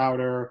Jamison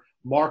Crowder,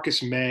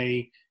 Marcus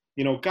May,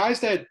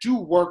 guys that do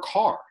work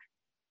hard.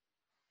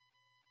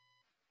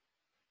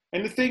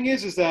 And the thing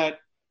is that,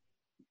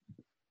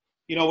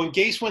 when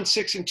Gase went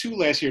 6-2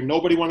 last year,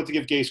 nobody wanted to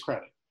give Gase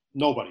credit.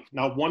 Nobody,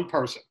 not one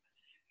person.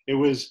 It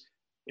was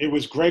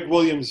Greg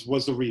Williams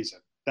was the reason.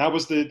 That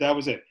was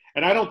it.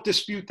 And I don't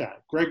dispute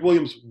that. Greg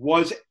Williams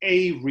was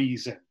a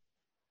reason,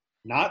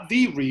 not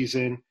the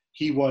reason.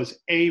 He was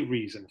a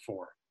reason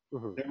for it.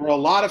 Mm-hmm. There were a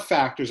lot of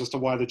factors as to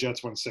why the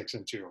Jets went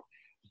 6-2.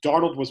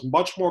 Darnold was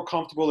much more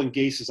comfortable in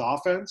Gase's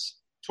offense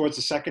towards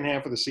the second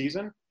half of the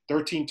season.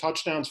 13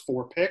 touchdowns,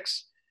 4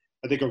 picks.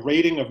 I think a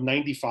rating of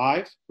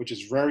 95, which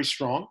is very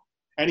strong.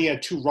 And he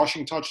had 2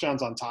 rushing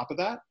touchdowns on top of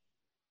that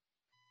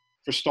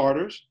for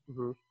starters.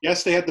 Mm-hmm.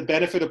 Yes, they had the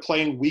benefit of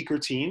playing weaker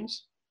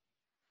teams,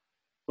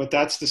 but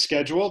that's the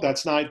schedule.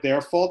 That's not their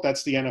fault.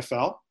 That's the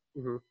NFL.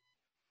 Mm-hmm.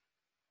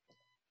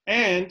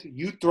 And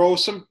you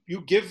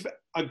give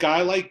a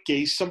guy like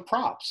Gase some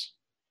props.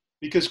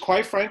 Because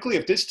quite frankly,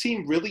 if this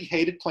team really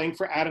hated playing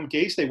for Adam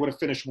Gase, they would have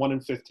finished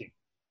 1-15.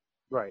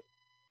 Right.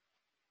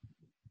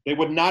 They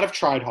would not have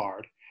tried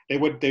hard. They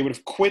would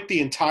have quit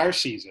the entire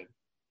season.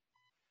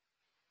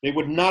 They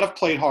would not have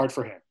played hard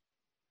for him.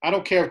 I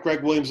don't care if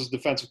Greg Williams is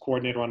defensive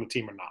coordinator on the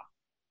team or not.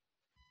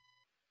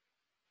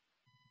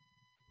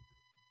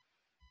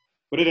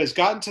 But it has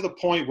gotten to the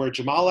point where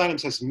Jamal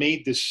Adams has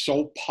made this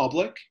so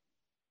public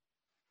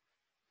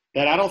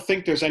that I don't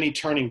think there's any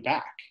turning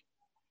back.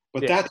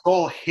 But that's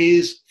all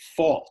his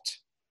fault.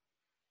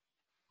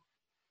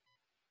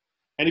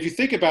 And if you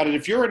think about it,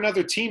 if you're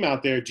another team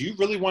out there, do you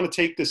really want to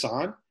take this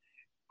on?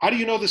 How do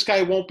you know this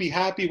guy won't be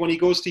happy when he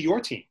goes to your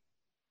team?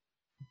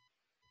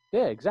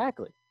 Yeah,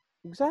 exactly.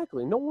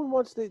 Exactly. No one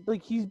wants to,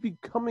 he's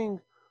becoming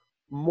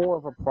more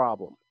of a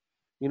problem.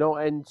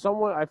 And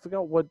someone, I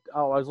forgot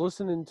I was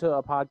listening to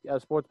a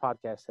sports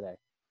podcast today,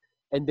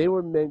 and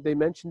they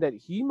mentioned that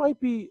he might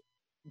be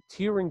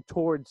teetering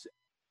towards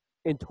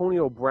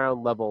Antonio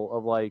Brown level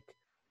of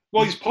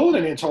Well, he's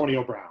pulling an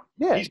Antonio Brown.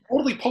 Yeah. He's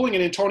totally pulling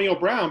an Antonio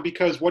Brown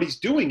because what he's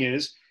doing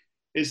is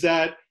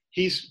that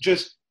he's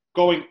just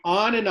going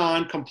on and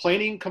on,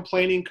 complaining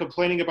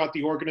about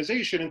the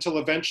organization until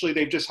eventually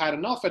they've just had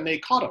enough and they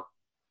cut him.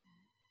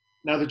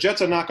 Now, the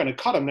Jets are not going to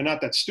cut him. They're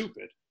not that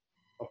stupid,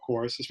 of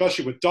course,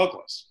 especially with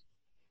Douglas.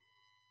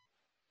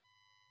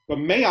 But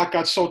Mayock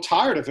got so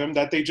tired of him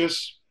that they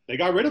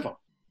got rid of him.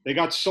 They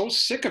got so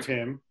sick of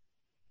him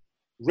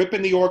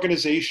ripping the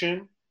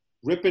organization,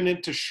 ripping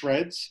into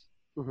shreds.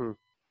 Mm-hmm.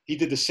 He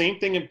did the same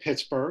thing in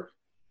Pittsburgh.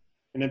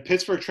 And then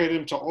Pittsburgh traded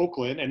him to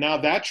Oakland. And now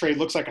that trade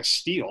looks like a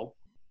steal.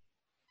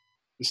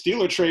 The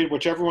Steeler trade,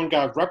 which everyone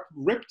got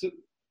ripped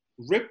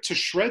to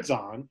shreds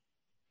on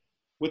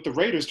with the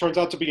Raiders, turns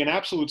out to be an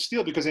absolute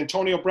steal because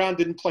Antonio Brown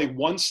didn't play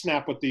one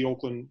snap with the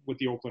Oakland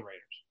Raiders.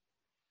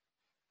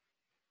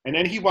 And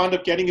then he wound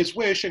up getting his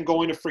wish and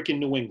going to freaking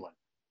New England.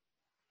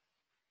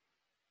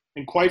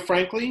 And quite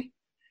frankly,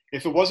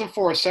 if it wasn't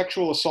for a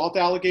sexual assault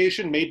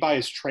allegation made by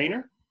his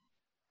trainer,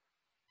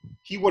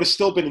 he would have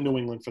still been in New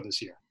England for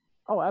this year.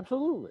 Oh,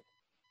 absolutely.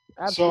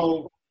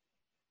 So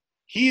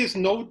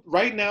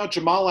right now,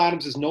 Jamal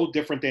Adams is no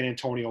different than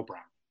Antonio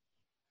Brown.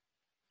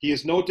 He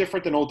is no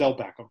different than Odell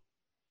Beckham.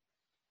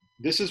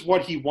 This is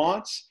what he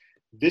wants.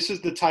 This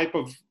is the type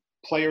of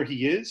player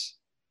he is.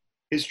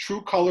 His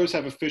true colors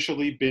have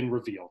officially been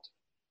revealed.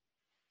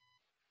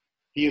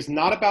 He is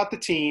not about the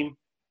team.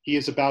 He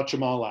is about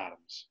Jamal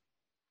Adams.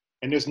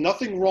 And there's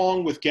nothing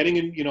wrong with getting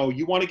in,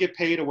 you want to get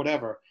paid or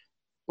whatever.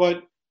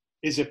 But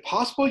is it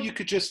possible you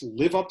could just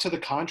live up to the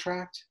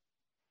contract?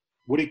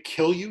 Would it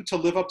kill you to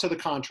live up to the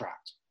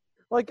contract?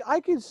 Like, I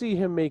could see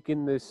him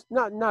making this,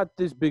 not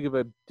this big of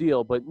a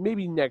deal, but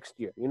maybe next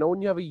year,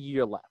 when you have a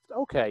year left.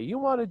 Okay, you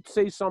want to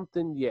say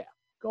something? Yeah,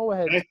 go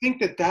ahead. And I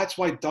think that's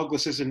why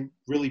Douglas isn't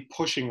really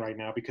pushing right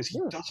now, because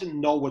he doesn't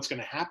know what's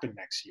going to happen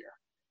next year.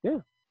 Yeah.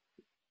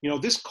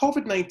 This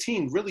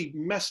COVID-19 really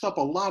messed up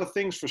a lot of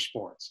things for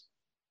sports.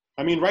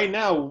 I mean, right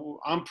now,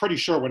 I'm pretty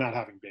sure we're not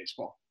having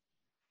baseball.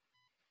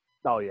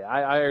 Oh, yeah,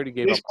 I already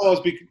gave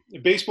up.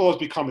 Baseball has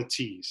become a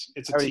tease.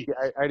 It's a tease.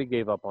 I already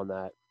gave up on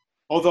that.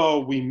 Although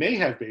we may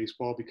have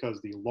baseball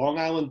because the Long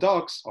Island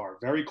Ducks are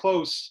very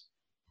close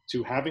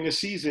to having a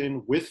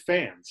season with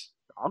fans.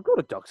 I'll go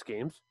to Ducks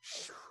games.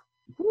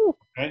 Woo.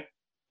 Okay.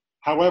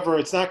 However,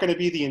 it's not going to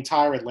be the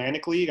entire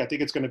Atlantic League. I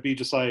think it's going to be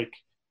just like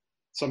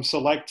some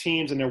select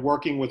teams, and they're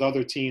working with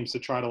other teams to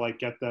try to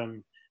get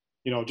them,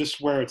 just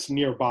where it's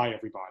nearby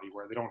everybody,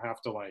 where they don't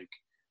have to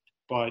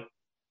but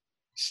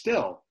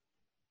still,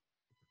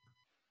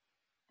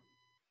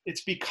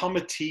 it's become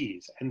a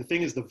tease. And the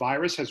thing is, the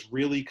virus has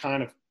really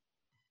kind of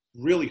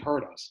really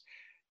hurt us.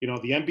 The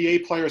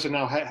NBA players are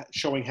now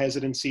showing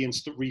hesitancy in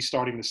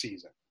restarting the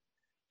season.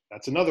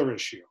 That's another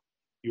issue.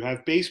 You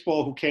have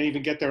baseball who can't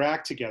even get their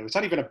act together. It's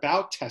not even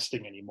about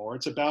testing anymore.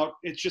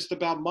 It's just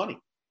about money.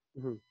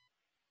 Mm-hmm.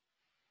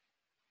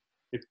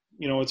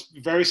 It's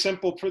a very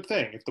simple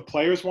thing. If the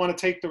players want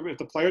to if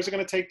the players are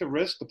going to take the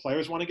risk, the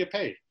players want to get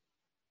paid.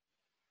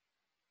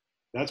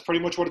 That's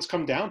pretty much what it's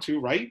come down to,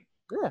 right?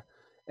 Yeah.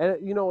 And,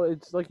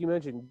 it's like you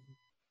mentioned,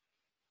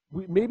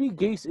 maybe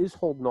Gase is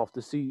holding off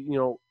to see,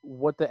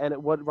 what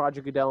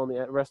Roger Goodell and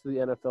the rest of the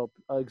NFL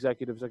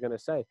executives are going to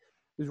say.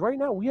 Because right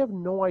now we have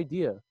no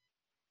idea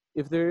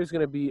if there is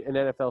going to be an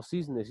NFL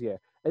season this year.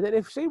 And then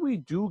if, say, we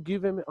do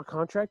give him a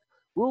contract,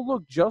 we'll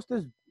look just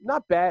as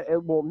not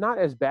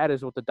as bad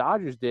as what the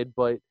Dodgers did,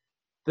 but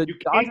the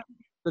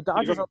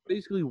Dodgers are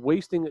basically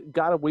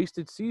got a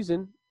wasted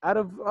season out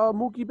of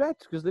Mookie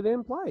Betts because they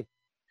didn't play.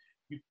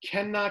 You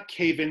cannot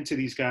cave into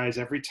these guys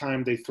every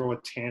time they throw a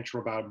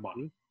tantrum about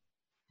money.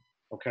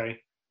 Okay?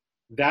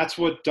 That's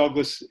what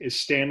Douglas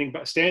is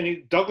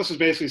Douglas is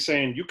basically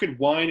saying, you can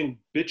whine and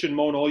bitch and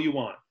moan all you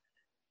want.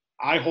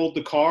 I hold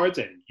the cards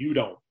and you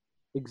don't.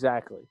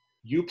 Exactly.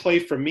 You play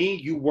for me,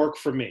 you work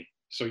for me.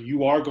 So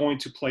you are going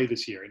to play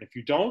this year. And if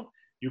you don't,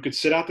 you could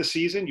sit out the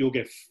season, you'll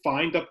get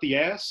fined up the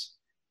ass,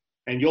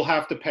 and you'll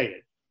have to pay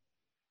it.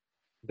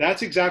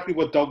 That's exactly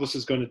what Douglas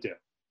is going to do.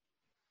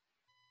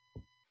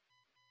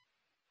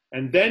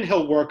 And then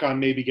he'll work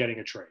on maybe getting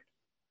a trade.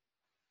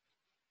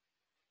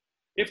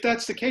 If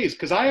that's the case,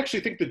 because I actually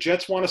think the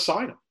Jets want to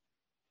sign him.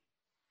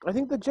 I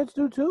think the Jets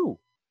do too.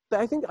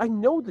 I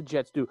know the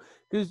Jets do.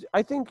 Because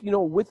I think,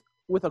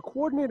 with a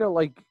coordinator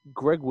like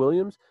Greg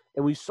Williams,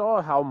 and we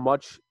saw how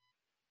much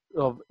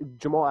of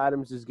Jamal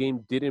Adams'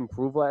 game did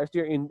improve last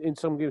year in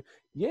some games.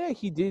 Yeah,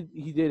 he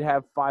did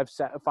have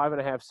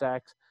 5.5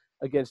 sacks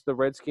against the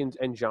Redskins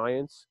and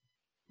Giants.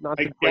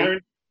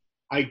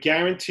 I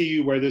guarantee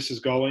you where this is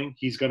going,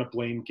 he's going to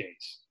blame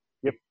Gase.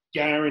 Yep.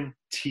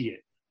 Guarantee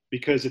it.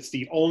 Because it's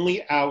the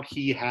only out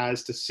he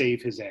has to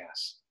save his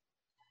ass.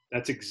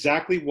 That's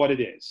exactly what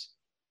it is.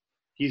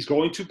 He's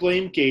going to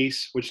blame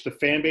Gase, which the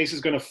fan base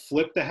is going to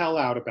flip the hell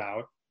out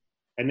about.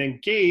 And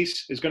then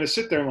Gase is going to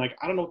sit there and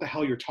I don't know what the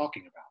hell you're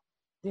talking about.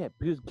 Yeah,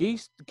 because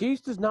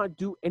Gase does not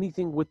do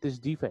anything with this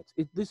defense.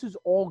 This is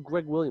all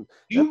Greg Williams.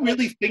 Do you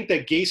really think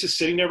that Gase is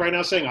sitting there right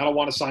now saying, I don't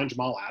want to sign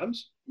Jamal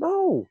Adams?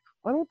 No,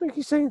 I don't think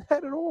he's saying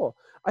that at all.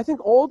 I think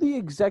all the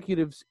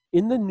executives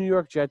in the New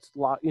York Jets,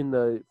 in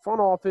the front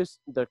office,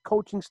 the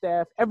coaching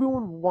staff,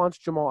 everyone wants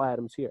Jamal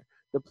Adams here.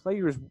 The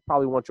players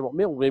probably want Jamal.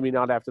 Maybe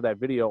not after that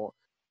video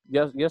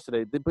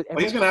yesterday. But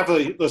he's going to have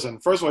to – listen,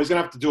 first of all, he's going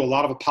to have to do a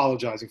lot of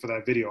apologizing for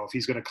that video if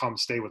he's going to come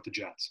stay with the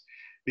Jets.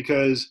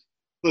 Because,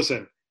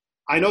 listen –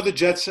 I know the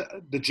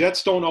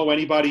Jets don't owe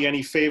anybody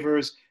any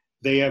favors.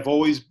 They have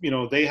always,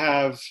 they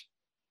have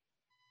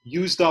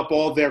used up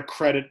all their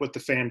credit with the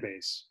fan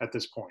base at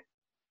this point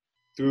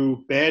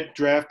through bad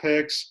draft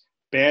picks,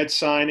 bad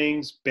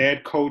signings,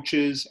 bad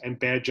coaches, and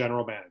bad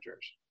general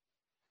managers,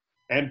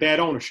 and bad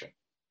ownership.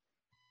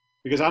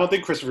 Because I don't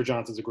think Christopher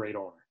Johnson's a great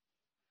owner.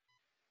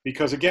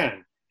 Because,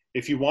 again,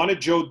 if you wanted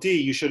Joe D,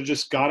 you should have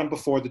just got him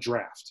before the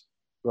draft.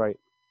 Right.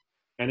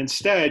 And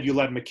instead, you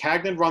let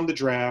Maccagnan run the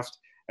draft,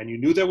 and you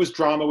knew there was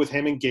drama with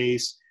him and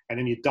Gase, and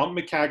then you dumped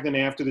Maccagnan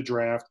after the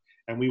draft,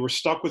 and we were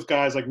stuck with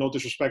guys like, no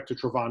disrespect to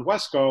Trevon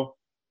Wesco,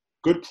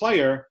 good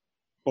player,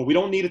 but we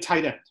don't need a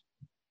tight end.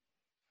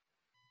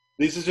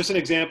 This is just an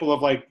example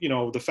of like,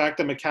 the fact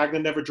that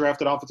Maccagnan never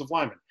drafted offensive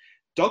linemen.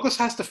 Douglas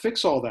has to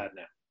fix all that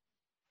now.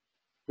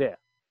 Yeah.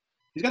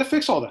 He's got to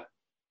fix all that.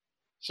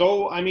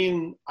 So, I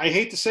mean, I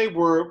hate to say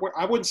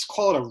I wouldn't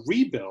call it a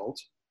rebuild,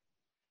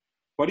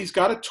 but he's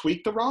got to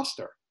tweak the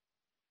roster.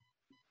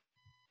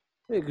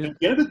 Yeah, at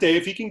the end of the day,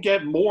 if he can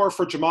get more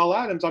for Jamal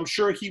Adams, I'm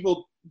sure he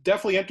will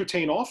definitely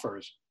entertain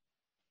offers.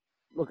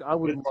 Look, I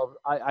would love.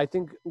 I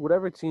think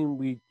whatever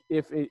team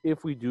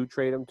if we do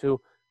trade him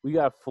to, we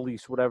got to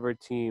fleece whatever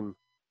team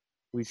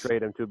we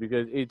trade him to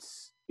because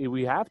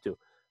we have to.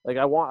 Like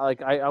I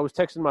was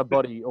texting my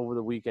buddy over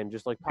the weekend,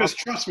 just like because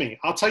trust me,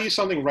 I'll tell you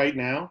something right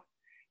now.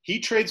 He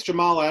trades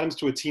Jamal Adams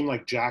to a team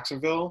like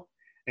Jacksonville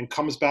and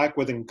comes back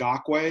with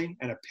Ngakoue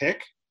and a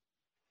pick.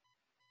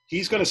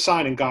 He's going to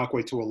sign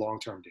Ngakoue to a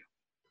long-term deal.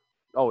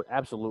 Oh,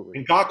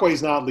 absolutely.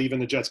 Ngakoue's not leaving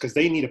the Jets because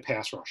they need a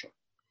pass rusher.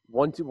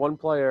 One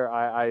player,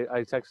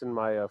 I texted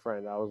my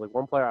friend. I was like,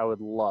 one player I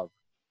would love.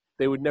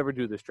 They would never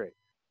do this trade.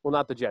 Well,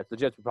 not the Jets. The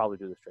Jets would probably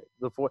do this trade.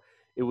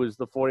 It was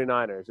the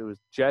 49ers. It was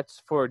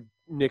Jets for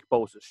Nick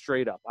Bosa,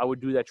 straight up. I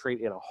would do that trade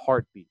in a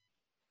heartbeat.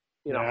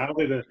 I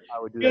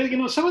would do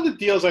that. Some of the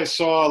deals I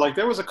saw, like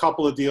there was a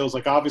couple of deals,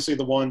 like obviously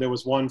there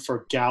was one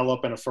for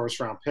Gallup and a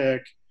first-round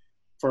pick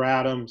for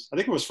Adams. I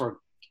think it was for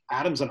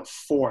Adams and a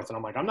fourth. And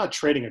I'm like, I'm not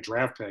trading a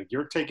draft pick.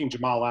 You're taking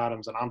Jamal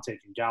Adams and I'm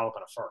taking Gallup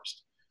and a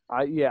first.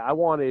 I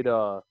wanted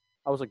I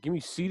was like, give me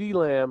CeeDee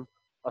Lamb,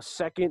 a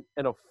second,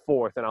 and a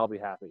fourth, and I'll be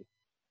happy.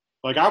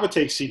 Like I would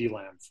take CeeDee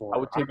Lamb I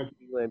would take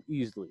CeeDee Lamb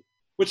easily.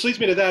 Which leads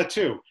me to that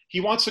too.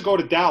 He wants to go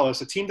to Dallas,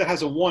 a team that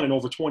hasn't won in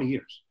over 20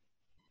 years.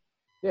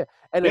 Yeah.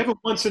 And they haven't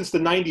won since the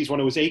 90s when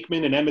it was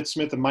Aikman and Emmitt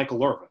Smith and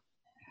Michael Irvin.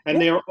 And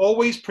they are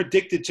always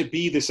predicted to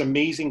be this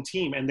amazing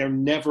team, and they're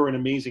never an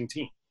amazing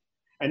team.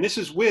 And this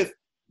is with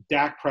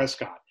Dak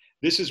Prescott.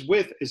 This is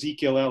with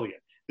Ezekiel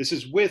Elliott. This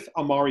is with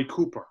Amari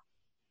Cooper.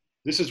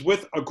 This is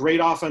with a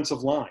great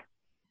offensive line,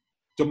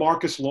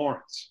 DeMarcus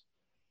Lawrence.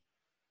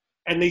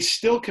 And they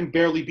still can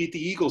barely beat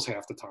the Eagles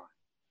half the time.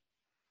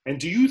 And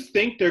do you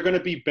think they're going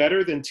to be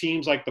better than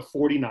teams like the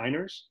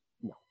 49ers?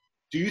 No.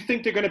 Do you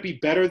think they're going to be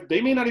better? They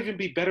may not even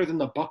be better than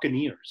the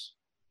Buccaneers.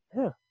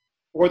 Yeah.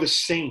 Or the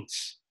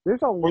Saints.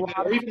 There's a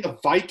lot or even the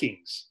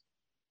Vikings.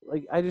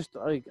 Like I just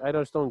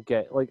don't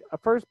get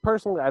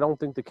personally I don't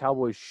think the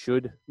Cowboys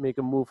should make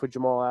a move for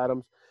Jamal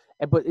Adams,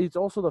 but it's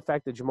also the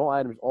fact that Jamal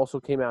Adams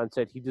also came out and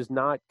said he does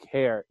not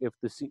care if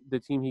the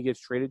team he gets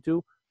traded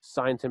to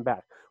signs him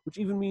back, which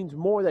even means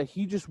more that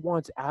he just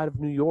wants out of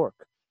New York.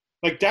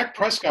 Like Dak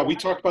Prescott, we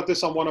talked about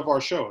this on one of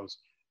our shows.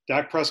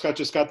 Dak Prescott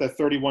just got that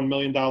 $31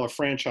 million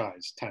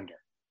franchise tender.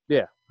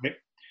 Yeah. Right?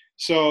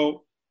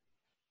 So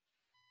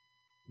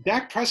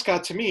Dak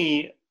Prescott, to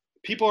me,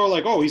 people are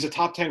like, oh, he's a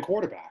top 10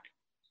 quarterback.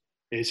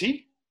 Is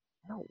he?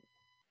 No.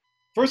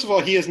 First of all,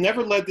 he has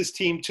never led this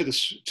team to the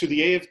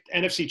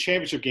NFC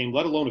Championship game,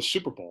 let alone a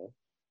Super Bowl.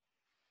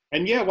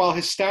 And yeah, while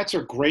his stats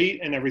are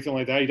great and everything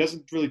like that, he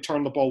doesn't really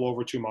turn the ball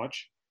over too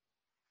much.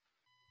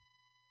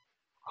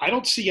 I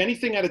don't see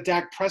anything out of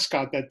Dak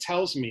Prescott that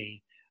tells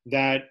me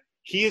that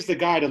he is the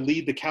guy to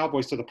lead the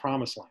Cowboys to the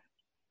promised land.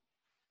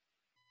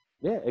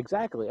 Yeah,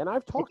 exactly. And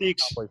I've talked to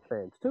Cowboys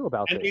fans too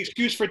about this. And the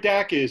excuse for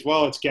Dak is,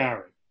 well, it's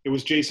Garrett. It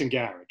was Jason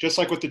Garrett. Just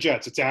like with the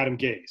Jets, it's Adam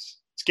Gase.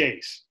 It's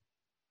Gase.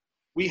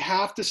 We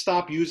have to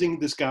stop using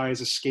this guy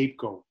as a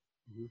scapegoat.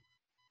 Mm-hmm.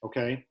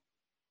 Okay?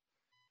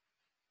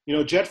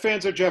 Jet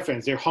fans are Jet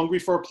fans. They're hungry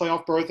for a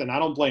playoff berth, and I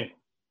don't blame them.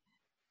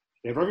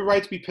 They have every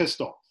right to be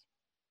pissed off.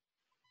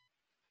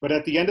 But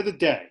at the end of the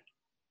day,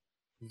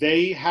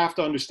 they have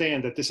to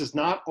understand that this is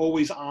not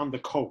always on the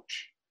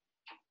coach.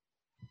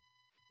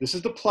 This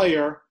is the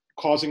player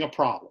causing a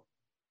problem.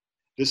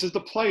 This is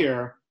the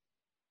player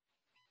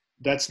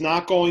that's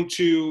not going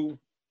to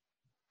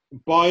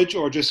budge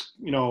or just,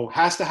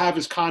 has to have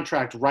his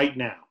contract right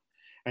now.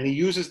 And he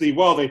uses they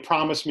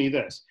promised me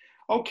this.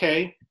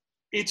 Okay,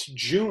 it's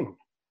June.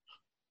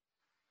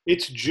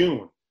 It's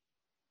June.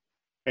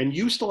 And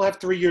you still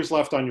have 3 years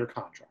left on your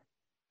contract.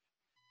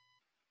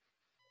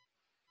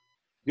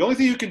 The only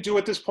thing you can do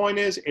at this point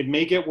is it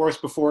may get worse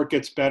before it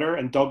gets better,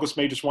 and Douglas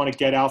may just want to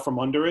get out from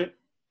under it.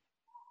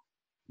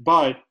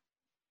 But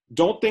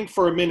don't think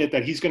for a minute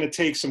that he's going to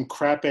take some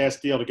crap-ass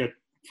deal to get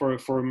for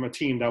a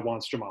team that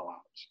wants Jamal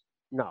Adams.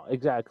 No,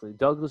 exactly.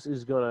 Douglas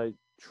is going to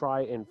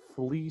try and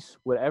fleece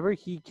whatever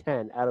he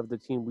can out of the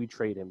team we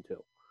trade him to.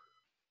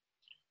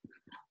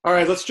 All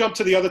right, let's jump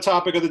to the other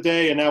topic of the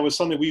day, and that was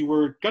something we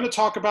were going to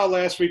talk about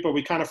last week, but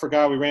we kind of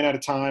forgot. We ran out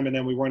of time, and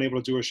then we weren't able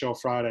to do a show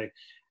Friday.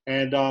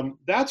 And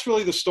that's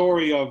really the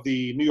story of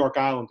the New York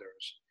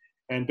Islanders,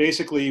 and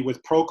basically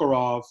with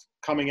Prokhorov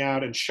coming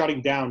out and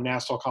shutting down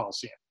Nassau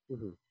Coliseum.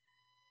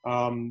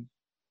 Mm-hmm.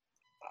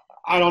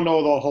 I don't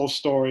know the whole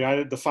story.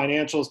 The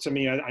financials to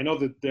me, I know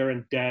that they're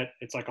in debt.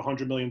 It's like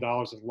 $100 million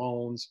in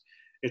loans.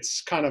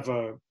 It's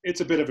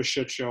a bit of a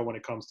shit show when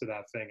it comes to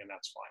that thing, and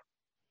that's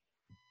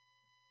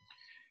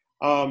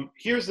fine.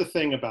 Here's the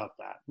thing about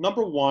that.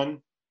 Number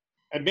one,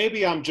 and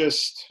maybe I'm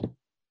just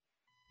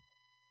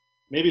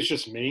maybe it's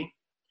just me.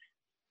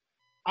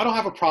 I don't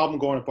have a problem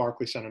going to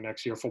Barclays Center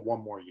next year for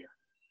one more year.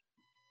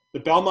 The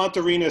Belmont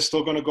Arena is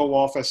still going to go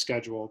off as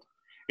scheduled.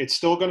 It's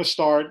still going to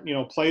start,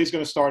 play is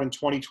going to start in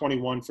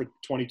 2021 for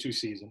 22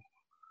 season.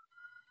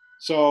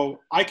 So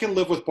I can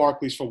live with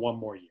Barclays for one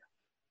more year.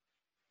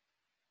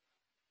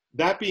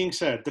 That being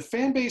said, the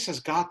fan base has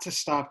got to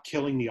stop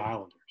killing the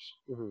Islanders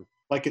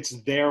like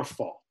it's their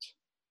fault.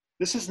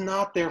 This is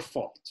not their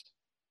fault.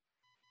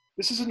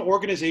 This is an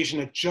organization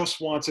that just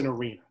wants an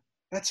arena.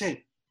 That's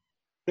it.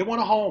 They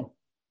want a home.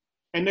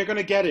 And they're going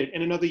to get it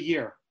in another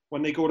year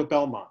when they go to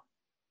Belmont.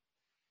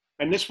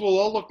 And this will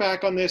all look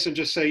back on this and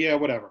just say, yeah,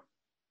 whatever.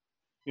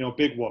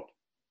 Big whoop.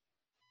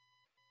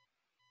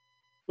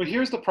 But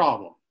here's the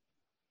problem.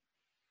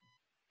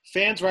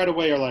 Fans right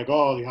away are like,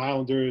 oh, the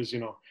Islanders,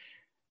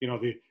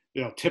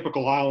 the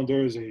typical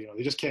Islanders, they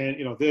just can't,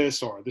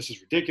 this or this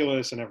is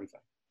ridiculous and everything.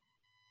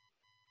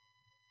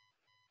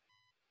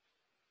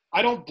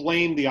 I don't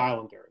blame the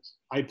Islanders.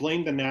 I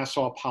blame the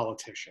Nassau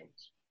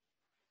politicians.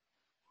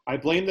 I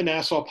blame the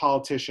Nassau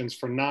politicians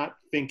for not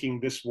thinking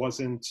this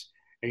wasn't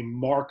a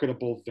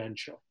marketable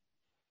venture.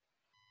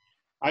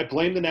 I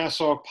blame the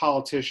Nassau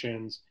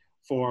politicians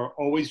for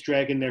always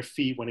dragging their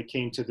feet when it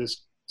came to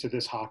this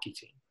hockey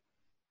team.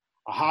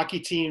 A hockey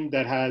team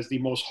that has the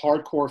most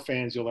hardcore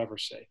fans you'll ever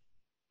see.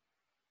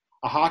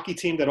 A hockey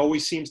team that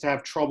always seems to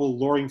have trouble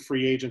luring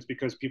free agents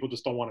because people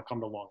just don't want to come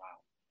to Long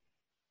Island.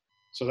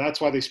 So that's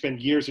why they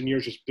spend years and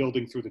years just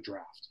building through the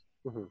draft.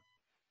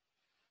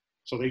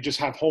 So they just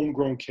have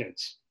homegrown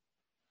kids.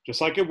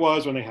 Just like it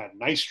was when they had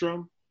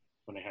Nystrom,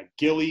 when they had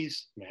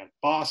Gillies, when they had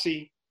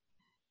Bossy,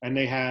 and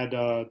they had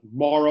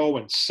Morrow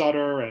and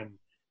Sutter and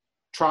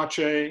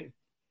Trache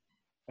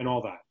and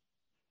all that.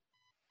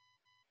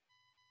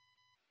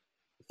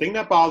 The thing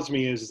that bothers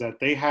me is that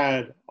they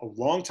had, a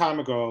long time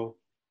ago,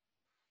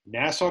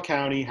 Nassau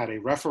County had a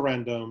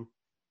referendum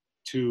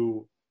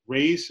to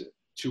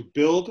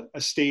build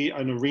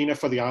an arena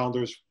for the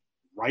Islanders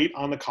right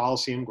on the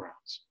Coliseum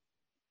grounds.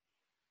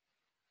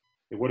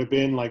 It would have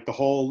been like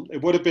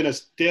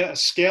a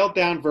scaled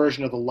down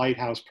version of the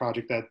Lighthouse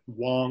project that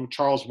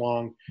Charles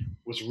Wang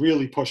was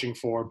really pushing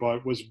for,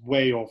 but was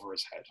way over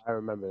his head. I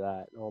remember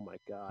that. Oh my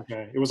gosh.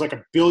 Okay. It was like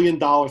 $1 billion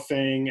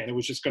thing, and it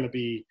was just going to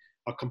be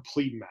a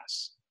complete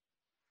mess.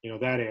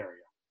 That area.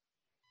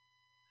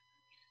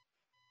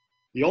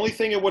 The only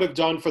thing it would have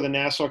done for the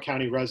Nassau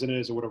County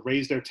residents, it would have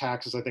raised their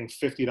taxes, I think,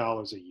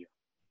 $50 a year,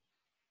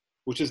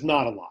 which is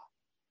not a lot.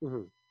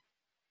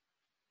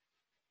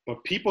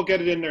 But people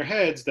get it in their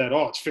heads that,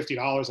 oh, it's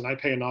 $50 and I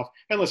pay enough.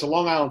 And listen,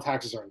 Long Island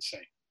taxes are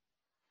insane.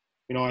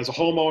 As a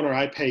homeowner,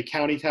 I pay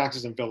county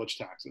taxes and village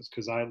taxes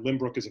because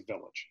Lynbrook is a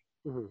village.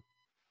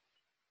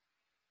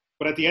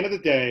 But at the end of the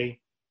day,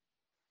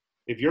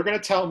 if you're going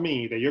to tell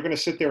me that you're going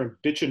to sit there and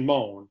bitch and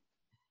moan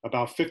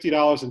about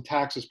 $50 in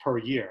taxes per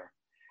year,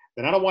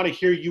 then I don't want to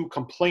hear you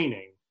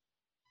complaining.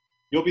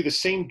 You'll be the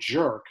same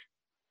jerk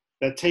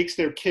that takes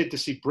their kid to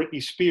see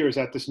Britney Spears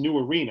at this new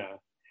arena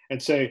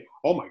and say,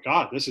 oh my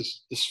God, this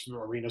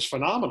arena is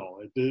phenomenal.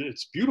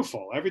 It's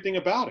beautiful, everything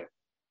about it.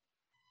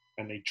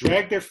 And they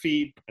drag their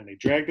feet and they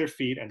drag their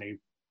feet and they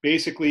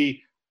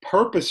basically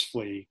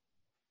purposefully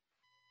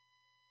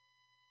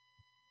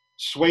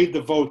swayed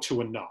the vote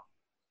to a no.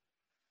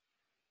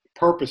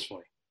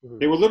 Purposefully.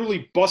 They were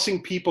literally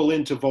bussing people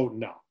in to vote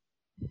no.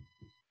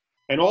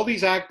 And all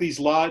these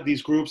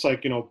groups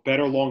like,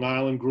 Better Long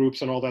Island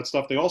groups and all that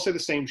stuff, they all say the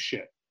same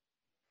shit.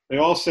 They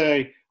all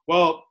say,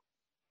 well,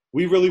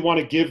 we really want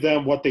to give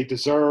them what they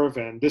deserve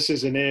and this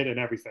isn't it and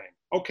everything.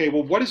 Okay,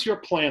 well, what is your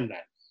plan then?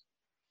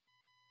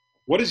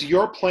 What is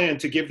your plan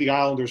to give the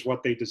Islanders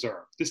what they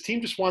deserve? This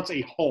team just wants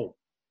a home.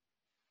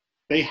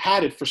 They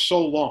had it for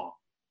so long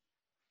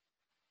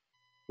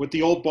with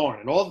the old barn.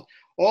 And all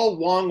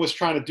Wang was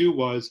trying to do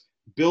was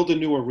build a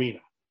new arena.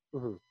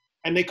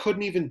 And they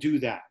couldn't even do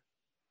that.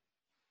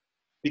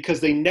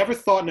 Because they never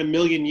thought in a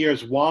million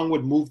years Wang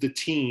would move the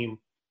team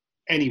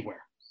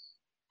anywhere.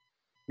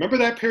 Remember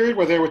that period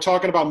where they were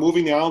talking about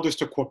moving the Islanders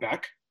to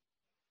Quebec?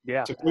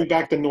 Yeah. To bring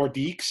back the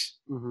Nordiques?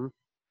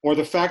 Or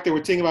the fact they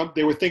were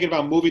thinking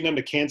about moving them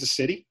to Kansas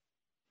City?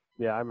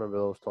 Yeah, I remember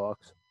those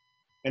talks.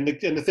 And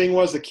the thing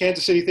was, the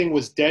Kansas City thing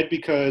was dead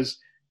because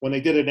when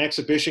they did an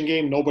exhibition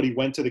game, nobody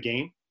went to the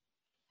game.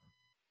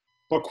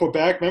 But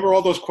Quebec, remember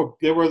all those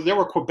there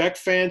were Quebec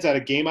fans at a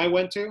game I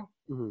went to?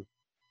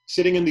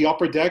 Sitting in the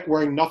upper deck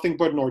wearing nothing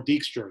but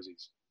Nordiques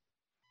jerseys.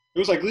 It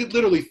was like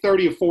literally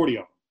 30 or 40 of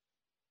them.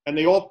 And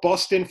they all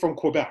bust in from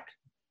Quebec.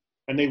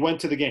 And they went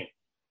to the game.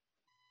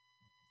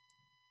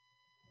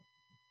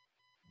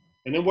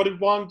 And then what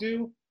did Wang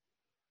do?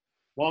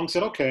 Wang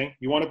said, okay,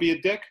 you want to be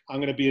a dick? I'm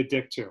going to be a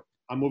dick too.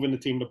 I'm moving the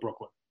team to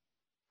Brooklyn.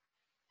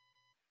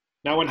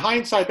 Now, in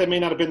hindsight, that may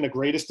not have been the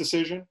greatest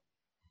decision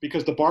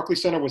because the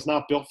Barclays Center was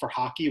not built for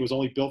hockey. It was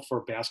only built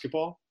for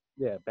basketball.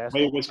 Yeah, basketball. The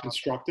way it was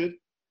constructed.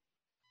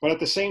 But at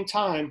the same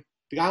time,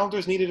 the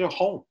Islanders needed a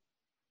home.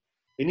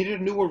 They needed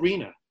a new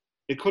arena.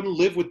 They couldn't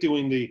live with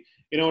doing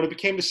and it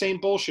became the same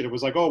bullshit. It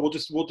was like, oh,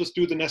 we'll just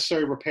do the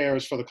necessary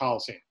repairs for the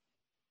Coliseum.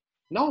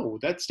 No,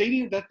 that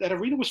stadium, that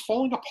arena was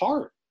falling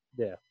apart.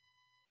 Yeah.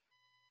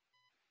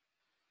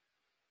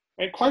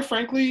 And quite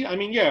frankly, I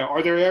mean, yeah,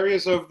 are there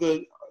areas of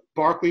the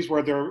Barclays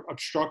where they're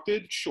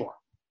obstructed? Sure.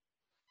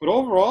 But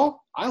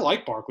overall, I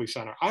like Barclays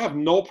Center. I have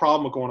no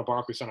problem with going to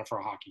Barclays Center for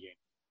a hockey game.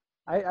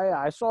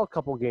 I saw a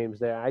couple games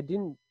there. I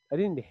didn't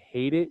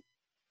hate it,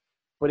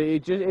 but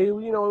it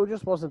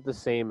just wasn't the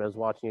same as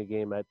watching a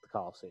game at the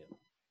Coliseum.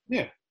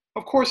 Yeah,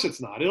 of course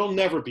it's not. It'll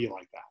never be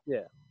like that.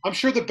 Yeah. I'm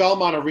sure the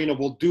Belmont Arena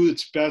will do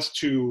its best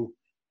to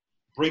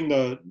bring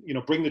the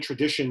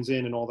traditions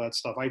in and all that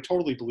stuff. I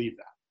totally believe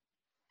that.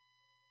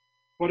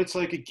 But it's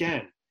like,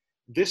 again,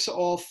 this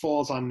all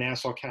falls on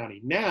Nassau County.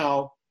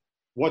 Now,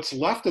 what's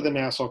left of the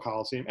Nassau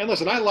Coliseum, and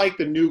listen, I like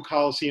the new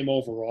Coliseum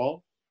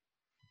overall.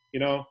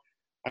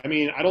 I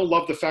mean, I don't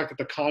love the fact that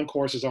the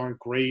concourses aren't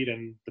great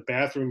and the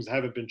bathrooms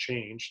haven't been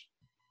changed.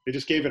 They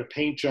just gave it a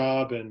paint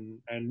job and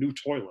new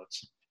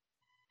toilets.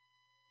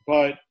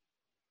 But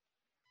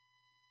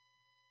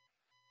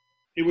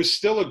it was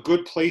still a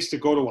good place to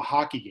go to a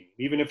hockey game,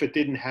 even if it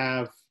didn't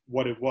have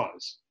what it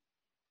was.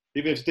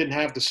 Even if it didn't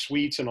have the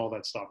suites and all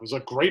that stuff. It was a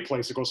great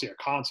place to go see a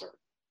concert.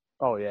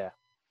 Oh yeah.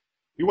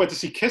 You went to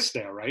see Kiss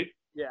there, right?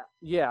 Yeah.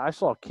 Yeah, I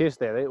saw Kiss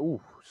there.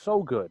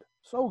 So good.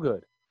 So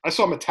good. I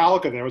saw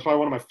Metallica there. It was probably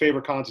one of my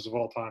favorite concerts of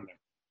all time there.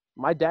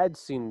 My dad's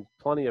seen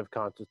plenty of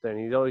concerts there,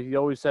 and he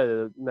always said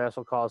that the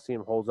Nassau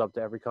Coliseum holds up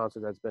to every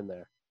concert that's been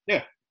there.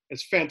 Yeah,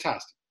 it's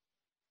fantastic.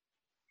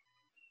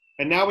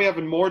 And now we have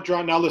a more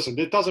drawn. Now listen,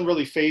 it doesn't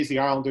really phase the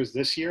Islanders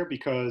this year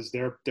because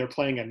they're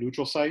playing at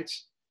neutral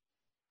sites.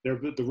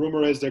 The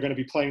rumor is they're going to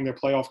be playing their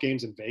playoff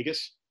games in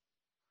Vegas.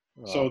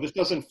 So this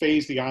doesn't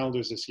phase the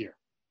Islanders this year.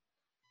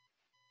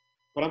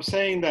 But I'm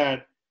saying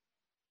that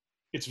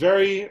it's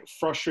very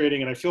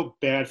frustrating, and I feel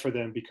bad for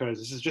them because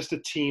this is just a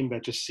team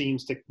that just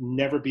seems to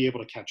never be able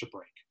to catch a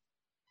break.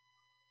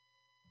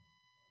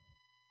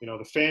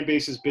 The fan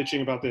base is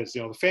bitching about this.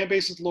 The fan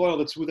base is loyal.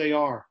 That's who they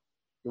are.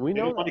 We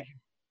know that.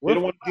 They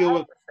don't want to deal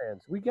with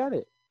fans. We get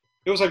it.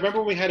 It was like, remember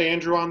when we had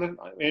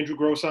Andrew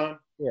Gross on?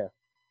 Yeah.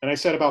 And I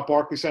said about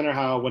Barclays Center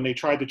how when they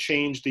tried to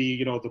change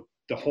the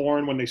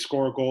horn when they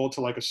score a goal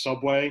to like a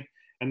subway,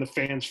 and the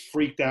fans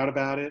freaked out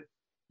about it.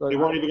 They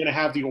weren't even going to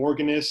have the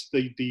organist,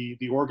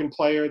 the organ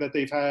player that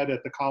they've had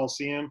at the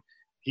Coliseum.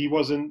 He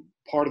wasn't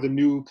part of the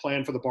new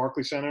plan for the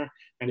Barclays Center,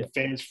 and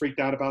fans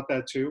freaked out about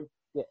that too.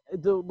 Yeah,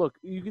 look,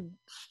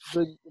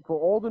 for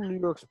all the New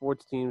York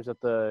sports teams that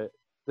the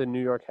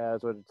New York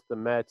has, whether it's the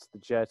Mets, the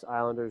Jets,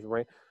 Islanders,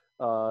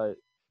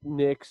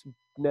 Knicks,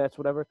 Nets,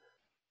 whatever,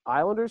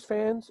 Islanders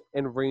fans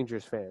and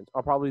Rangers fans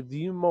are probably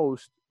the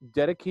most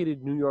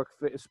dedicated New York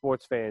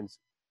sports fans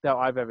that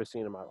I've ever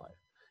seen in my life.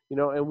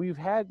 And we've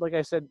had, like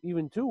I said,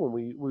 even too, when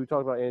we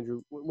talked about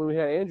Andrew, when we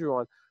had Andrew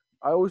on,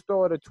 I always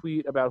throw out a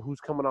tweet about who's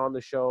coming on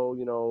the show.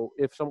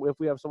 If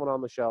we have someone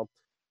on the show,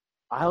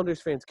 Islanders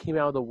fans came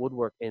out of the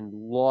woodwork and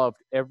loved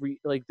that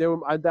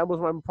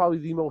was probably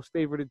the most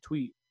favorited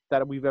tweet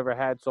that we've ever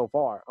had so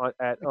far on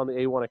the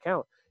A1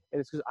 account. And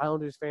it's because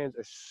Islanders fans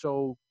are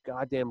so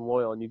goddamn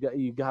loyal, and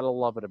you gotta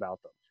love it about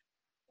them.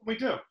 We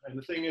do. And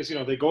the thing is,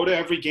 they go to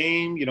every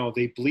game.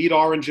 They bleed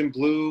orange and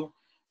blue.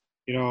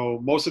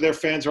 Most of their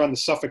fans are on the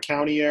Suffolk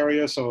County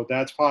area, so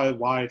that's probably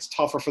why it's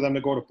tougher for them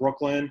to go to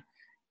Brooklyn.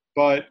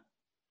 But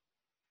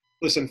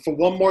listen, for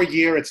one more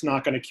year, it's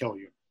not going to kill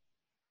you.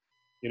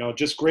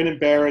 Just grin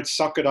and bear it,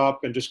 suck it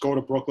up, and just go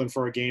to Brooklyn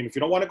for a game. If you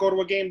don't want to go to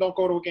a game, don't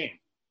go to a game.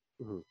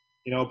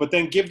 Mm-hmm. But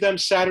then give them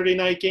Saturday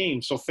night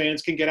games so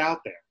fans can get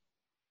out there.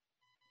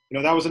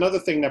 That was another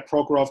thing that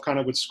Prokhorov kind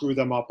of would screw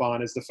them up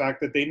on, is the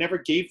fact that they never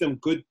gave them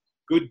good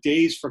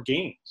days for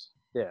games.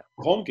 Yeah.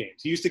 Home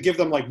games. He used to give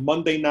them like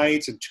Monday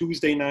nights and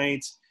Tuesday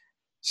nights.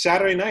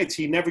 Saturday nights,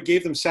 he never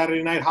gave them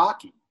Saturday night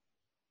hockey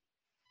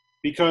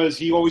because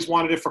he always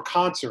wanted it for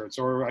concerts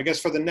or I guess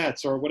for the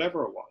Nets or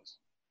whatever it was.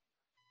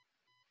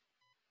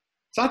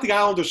 It's not the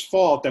Islanders'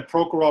 fault that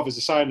Prokhorov is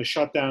deciding to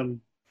shut down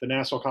the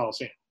Nassau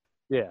Coliseum.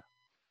 Yeah.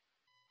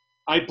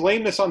 I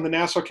blame this on the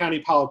Nassau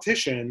County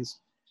politicians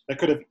that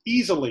could have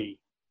easily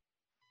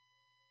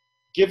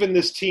given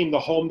this team the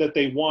home that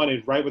they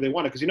wanted right where they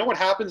wanted. Because you know what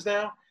happens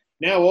now?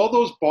 Now, all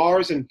those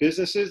bars and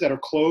businesses that are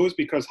closed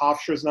because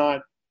Hofstra's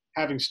not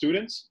having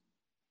students,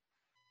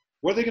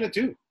 what are they going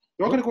to do?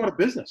 They're all going to go out of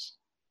business.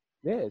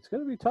 Yeah, it's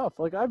going to be tough.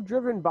 Like, I've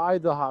driven by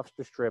the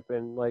Hofstra Strip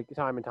and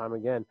time and time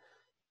again,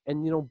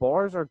 and,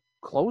 bars are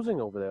closing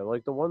over there.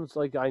 Like, the ones,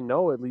 I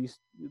know at least,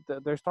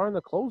 they're starting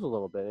to close a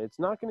little bit. It's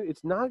not going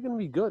to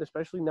be good,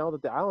 especially now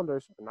that the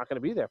Islanders are not going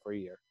to be there for a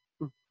year.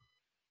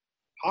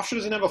 Hofstra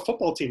doesn't have a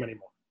football team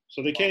anymore,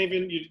 so they can't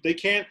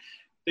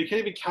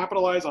even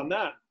capitalize on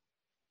that.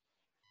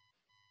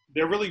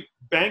 They're really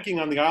banking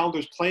on the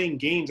Islanders playing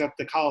games at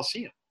the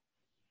Coliseum.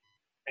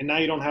 And now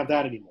you don't have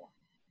that anymore.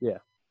 Yeah.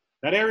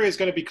 That area is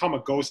going to become a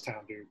ghost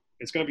town, dude.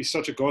 It's going to be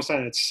such a ghost town,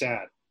 and it's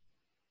sad.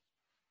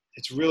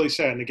 It's really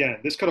sad. And again,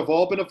 this could have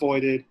all been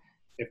avoided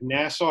if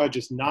Nassau had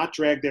just not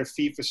dragged their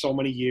feet for so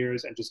many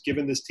years and just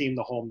given this team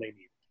the home they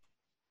needed.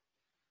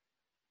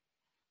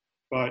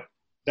 But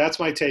that's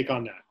my take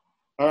on that.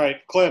 All right,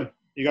 Clem,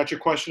 you got your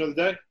question of the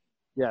day?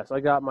 Yes, I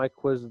got my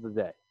quiz of the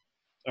day.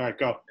 All right,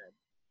 go.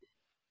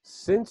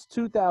 Since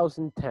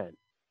 2010,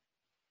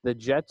 the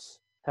Jets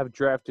have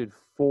drafted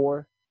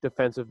 4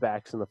 defensive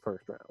backs in the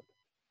first round.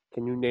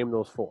 Can you name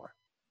those 4?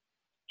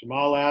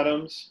 Jamal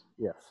Adams,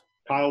 Yes.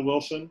 Kyle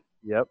Wilson,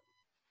 Yep.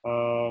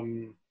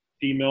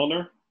 D.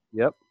 Milner,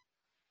 Yep.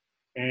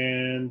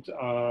 and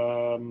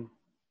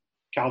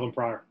Calvin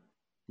Pryor.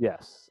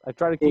 Yes. I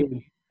try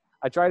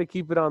to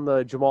keep it on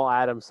the Jamal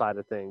Adams side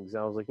of things.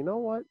 I was like, you know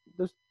what?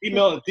 D.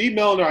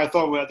 Milner, I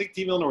thought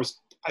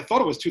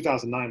it was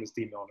 2009 was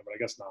D. Milner, but I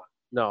guess not.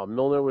 No,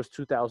 Milner was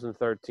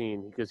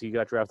 2013 because he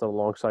got drafted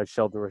alongside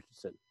Sheldon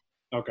Richardson.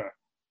 Okay.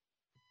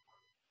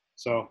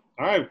 So,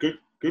 all right,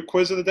 good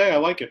quiz of the day. I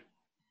like it.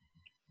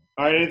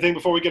 All right, anything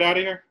before we get out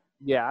of here?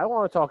 Yeah, I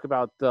want to talk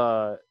about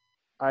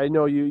I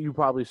know you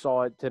probably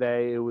saw it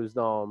today. It was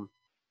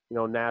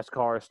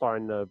NASCAR is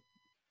starting to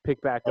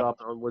pick back up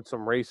with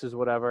some races,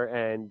 whatever.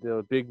 And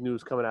the big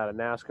news coming out of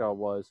NASCAR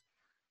was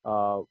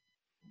Bubba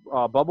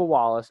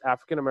Wallace,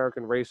 African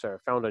American racer,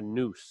 found a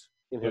noose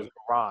in his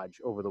garage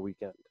over the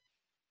weekend.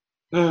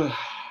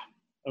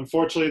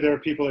 Unfortunately, there are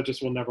people that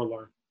just will never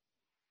learn,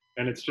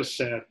 and it's just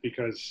sad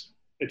because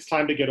it's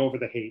time to get over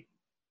the hate.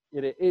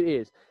 It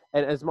is,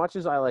 and as much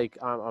as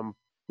I'm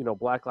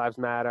Black Lives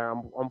Matter,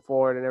 I'm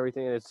for it and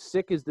everything. And as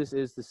sick as this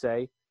is to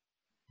say,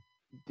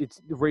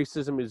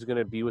 racism is going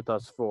to be with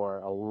us for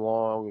a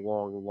long,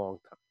 long, long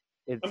time.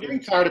 I'm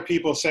getting tired of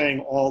people saying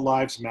all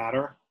lives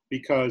matter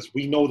because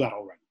we know that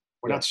already.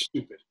 We're not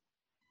stupid.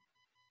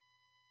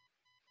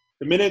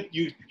 The minute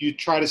you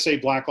try to say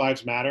Black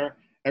Lives Matter,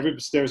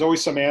 there's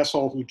always some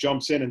asshole who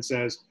jumps in and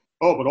says,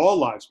 "Oh, but all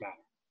lives matter."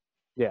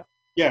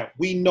 Yeah,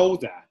 we know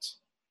that.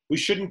 We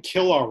shouldn't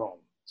kill our own.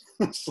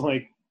 It's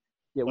like,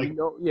 we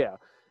know. Yeah,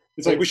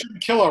 it's like we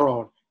shouldn't kill our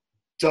own.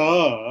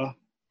 Duh.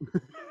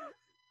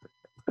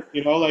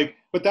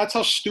 But that's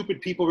how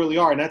stupid people really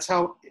are, and that's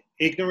how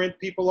ignorant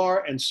people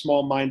are and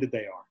small-minded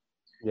they are,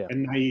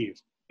 and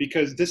naive.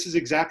 Because this is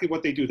exactly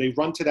what they do. They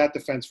run to that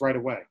defense right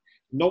away.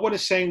 No one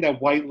is saying that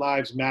white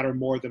lives matter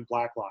more than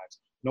black lives.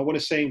 No one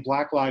is saying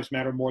black lives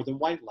matter more than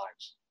white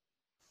lives.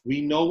 We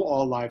know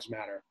all lives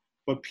matter,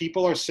 but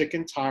people are sick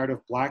and tired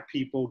of black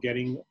people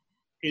getting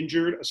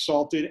injured,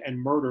 assaulted, and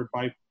murdered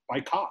by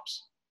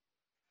cops.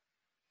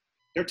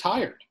 They're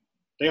tired.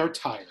 They are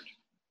tired.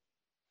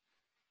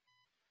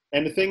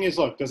 And the thing is,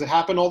 look, does it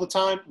happen all the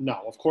time?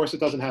 No, of course it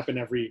doesn't happen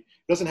every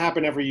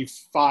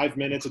 5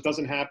 minutes. It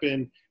doesn't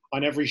happen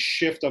on every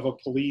shift of a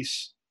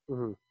police.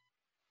 Mm-hmm.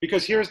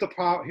 Because here's the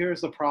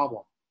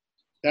problem.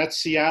 That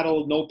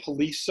Seattle no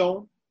police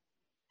zone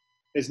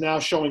is now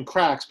showing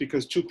cracks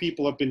because 2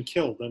 people have been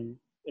killed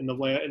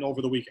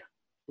over the weekend.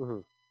 Mm-hmm.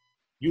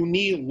 You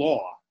need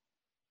law.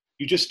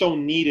 You just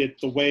don't need it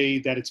the way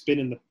that it's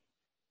been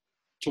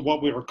to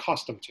what we're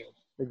accustomed to.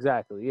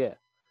 Exactly, yeah.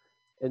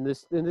 And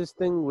this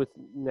thing with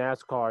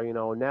NASCAR,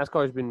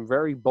 NASCAR has been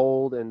very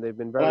bold and they've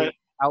been very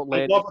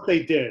outlandish. I love what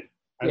they did.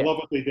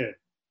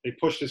 They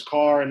pushed his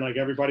car and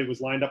everybody was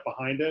lined up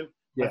behind him.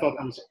 Yeah. I thought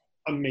that was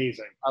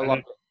amazing. I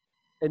loved it.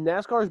 And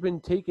NASCAR has been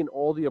taking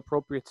all the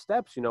appropriate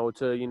steps,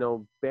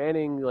 to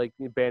banning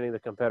the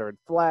Confederate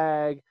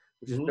flag,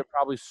 which has been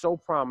probably so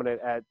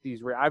prominent at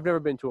these races. I've never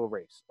been to a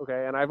race,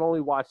 okay, and I've only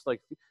watched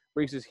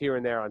races here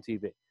and there on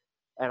TV,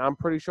 and I'm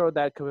pretty sure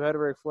that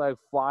Confederate flag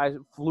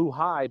flew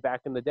high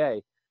back in the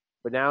day,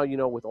 but now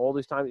with all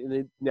this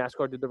time,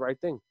 NASCAR did the right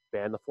thing,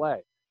 ban the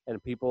flag,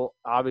 and people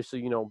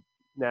obviously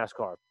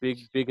NASCAR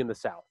big in the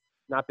South,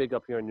 not big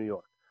up here in New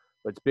York,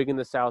 but it's big in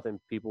the South, and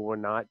people were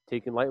not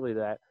taking lightly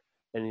that.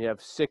 And you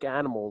have sick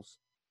animals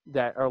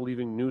that are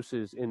leaving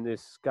nooses in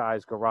this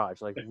guy's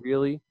garage.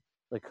 Really?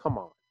 Come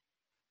on.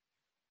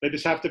 They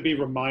just have to be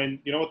reminded.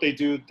 You know what they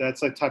do?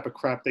 That's the type of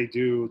crap they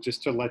do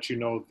just to let you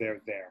know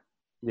they're there.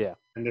 Yeah.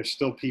 And there's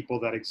still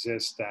people that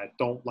exist that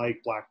don't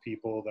like black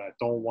people, that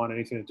don't want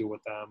anything to do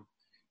with them.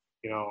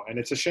 And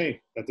it's a shame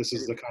that this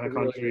is the kind of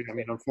country. I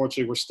mean,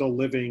 unfortunately, we're still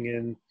living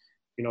in,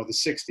 the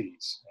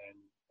 60s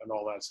and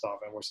all that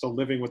stuff. And we're still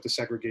living with the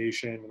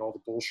segregation and all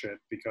the bullshit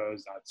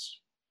because that's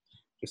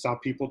just how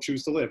people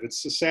choose to live.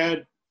 It's a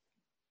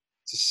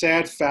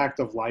sad fact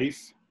of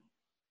life.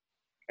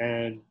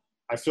 And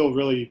I feel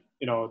really,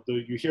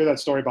 you hear that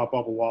story about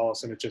Bubba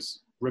Wallace and it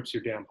just rips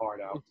your damn heart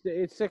out.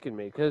 It's sickened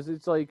me because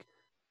it's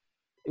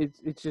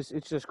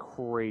just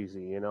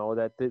crazy,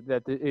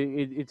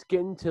 it's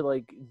getting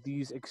to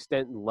these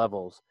extent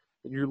levels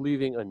that you're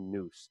leaving a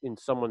noose in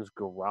someone's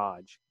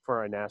garage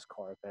for a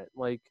NASCAR event.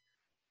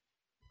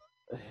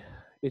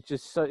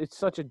 It's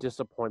such a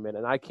disappointment,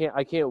 and I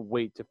can't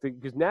wait to figure,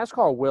 because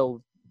NASCAR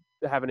will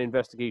have an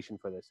investigation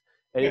for this.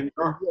 And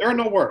there are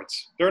no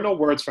words. There are no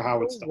words for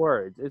how it's done.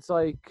 Words. That's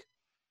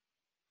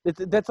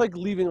like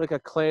leaving a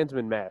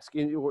Klansman mask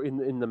in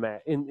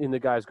the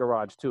guy's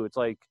garage too. It's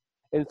like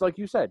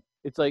you said.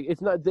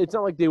 It's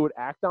not like they would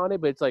act on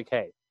it, but it's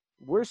hey,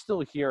 we're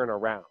still here and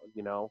around.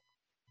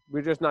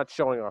 We're just not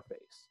showing our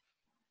face.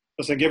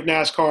 Listen, give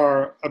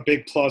NASCAR a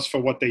big plus for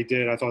what they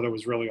did. I thought it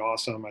was really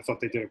awesome. I thought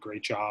they did a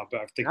great job.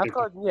 I think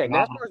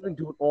NASCAR's been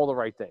doing all the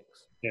right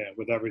things. Yeah,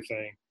 with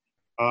everything.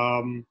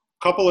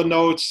 couple of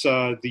notes.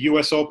 The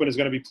U.S. Open is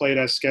going to be played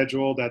as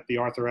scheduled at the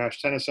Arthur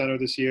Ashe Tennis Center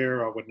this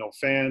year with no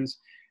fans.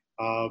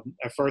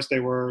 At first,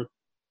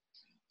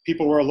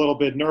 people were a little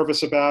bit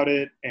nervous about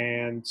it,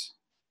 and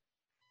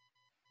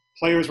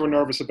players were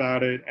nervous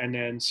about it. And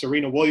then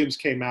Serena Williams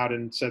came out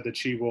and said that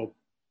she will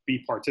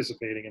be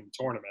participating in the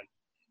tournament.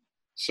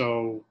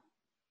 So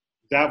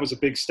that was a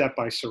big step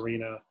by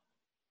Serena.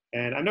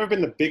 And I've never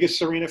been the biggest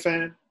Serena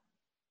fan.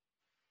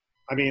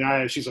 I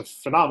mean, she's a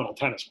phenomenal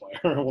tennis player.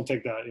 We'll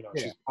take that.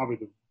 She's probably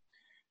the.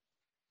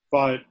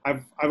 But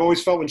I've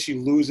always felt when she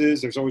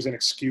loses, there's always an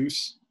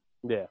excuse.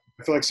 Yeah.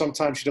 I feel like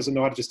sometimes she doesn't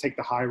know how to just take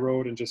the high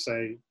road and just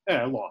say,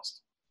 "Yeah, I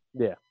lost."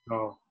 Yeah.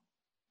 No.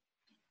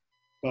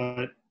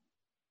 But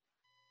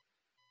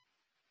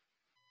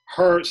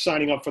her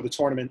signing up for the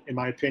tournament, in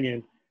my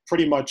opinion,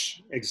 pretty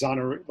much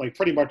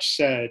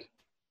said,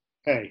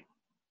 "Hey."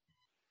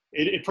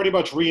 It pretty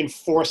much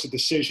reinforced the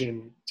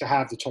decision to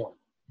have the tournament.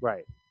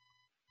 Right.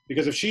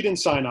 Because if she didn't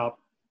sign up,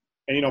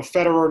 and,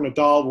 Federer,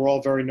 Nadal were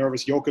all very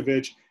nervous,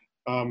 Djokovic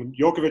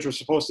was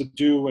supposed to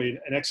do an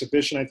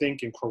exhibition, I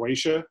think, in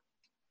Croatia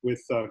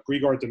with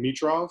Grigor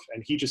Dimitrov,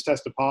 and he just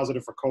tested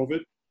positive for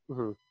COVID.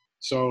 Mm-hmm.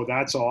 So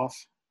that's off.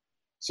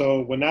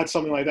 So when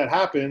something like that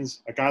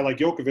happens, a guy like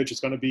Djokovic is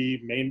going to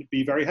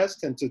be very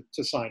hesitant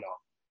to sign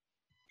up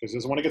because he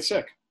doesn't want to get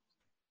sick,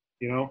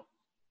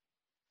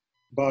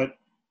 But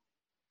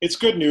it's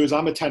good news.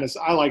 I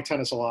like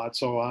tennis a lot,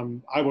 so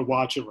I would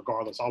watch it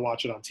regardless. I'll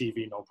watch it on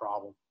TV, no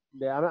problem.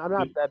 Yeah, I'm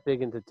not that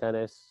big into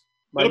tennis.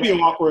 It'll be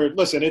awkward.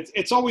 Listen,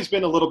 it's always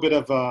been a little bit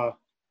of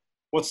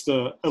what's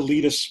the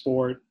elitist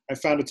sport. I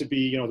found it to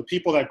be, the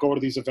people that go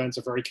to these events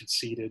are very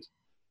conceited.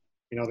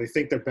 They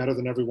think they're better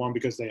than everyone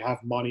because they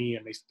have money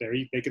and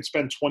they could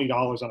spend $20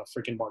 on a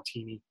freaking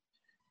martini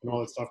and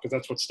all that stuff because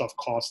that's what stuff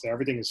costs there.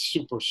 Everything is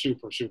super,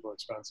 super, super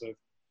expensive.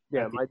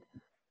 Yeah,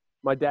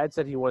 my dad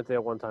said he went there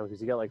one time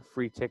because he got like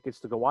free tickets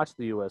to go watch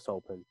the U.S.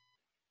 Open.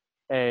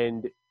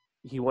 And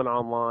he went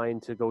online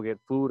to go get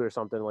food or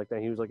something like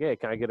that. He was like, "Hey,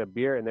 can I get a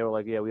beer?" And they were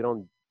like, "Yeah, we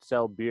don't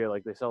sell beer.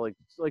 Like they sell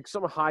like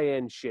some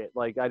high-end shit."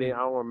 Like I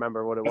don't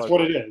remember what it was. That's what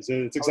it is.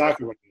 It's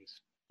exactly what it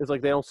is. It's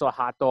like they don't sell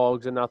hot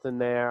dogs and nothing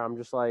there. I'm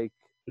just like,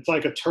 it's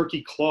like a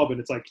turkey club and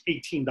it's like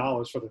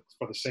 $18 for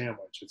the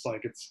sandwich. It's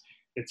like it's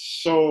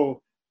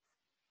so.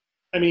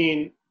 I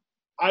mean,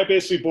 I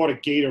basically bought a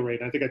Gatorade.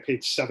 And I think I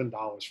paid $7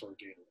 for a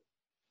Gatorade.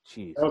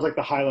 Jeez. That was like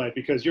the highlight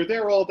because you're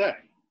there all day.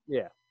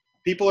 Yeah.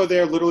 People are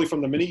there literally from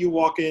the minute you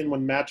walk in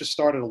when matches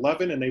start at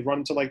 11 and they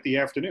run to like the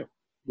afternoon.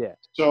 Yeah.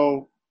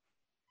 So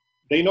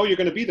they know you're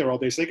going to be there all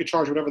day, so they can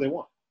charge whatever they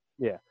want.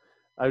 Yeah.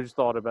 I just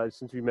thought about,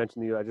 since we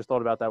mentioned I just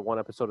thought about that one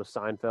episode of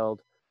Seinfeld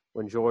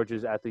when George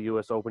is at the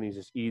U.S. Open, he's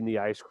just eating the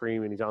ice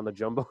cream and he's on the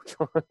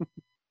Jumbotron.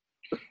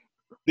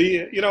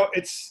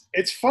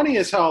 It's funny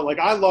as hell. Like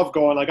I love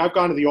going, like I've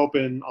gone to the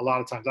Open a lot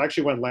of times. I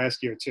actually went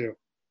last year too.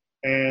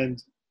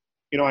 And,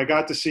 I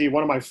got to see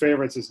one of my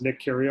favorites is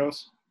Nick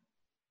Kyrgios.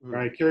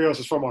 Right, Kyrgios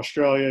is from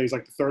Australia. He's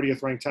like the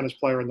 30th ranked tennis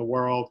player in the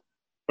world,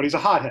 but he's a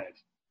hothead.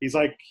 He's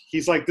like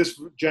this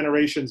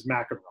generation's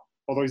McEnroe,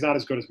 although he's not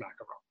as good as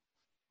McEnroe.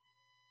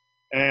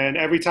 And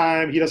every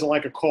time he doesn't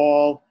like a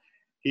call,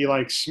 he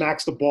like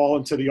smacks the ball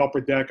into the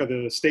upper deck of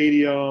the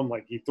stadium.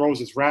 Like he throws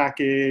his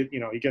racket.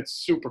 He gets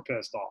super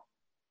pissed off.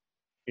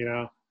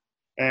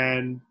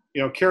 And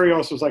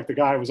Kyrgios was like the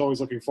guy I was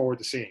always looking forward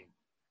to seeing.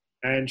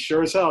 And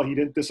sure as hell, he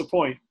didn't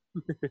disappoint.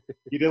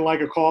 He didn't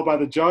like a call by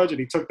the judge, and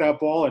he took that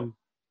ball and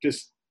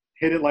just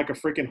hit it like a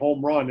freaking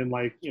home run in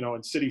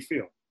in Citi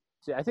Field.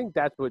 See, I think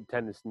that's what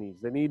tennis needs.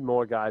 They need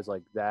more guys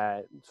like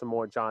that, some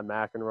more John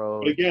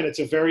McEnroe. But again, it's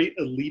a very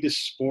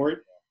elitist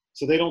sport,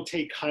 so they don't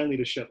take kindly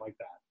to shit like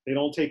that. They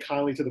don't take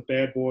kindly to the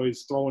bad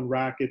boys throwing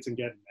rackets and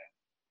getting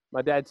mad.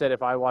 My dad said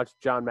if I watched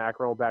John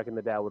McEnroe back in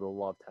the day, I would have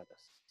loved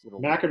tennis.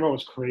 McEnroe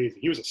was crazy.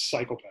 He was a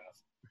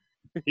psychopath.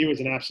 He was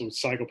an absolute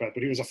psychopath,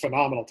 but he was a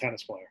phenomenal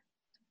tennis player.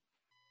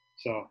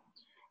 So,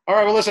 all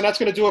right, well, listen, that's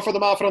going to do it for the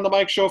Moffat on the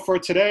Mic show for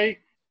today.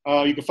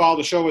 You can follow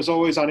the show, as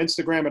always, on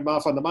Instagram at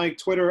Moffat on the Mic,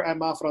 Twitter at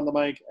Moffat on the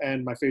Mic,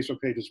 and my Facebook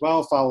page as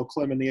well. Follow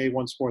Clem and the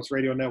A1 Sports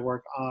Radio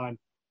Network on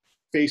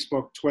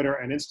Facebook, Twitter,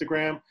 and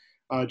Instagram.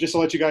 Just to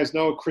let you guys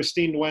know,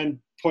 Christine Nguyen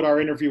put our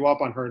interview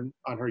up on her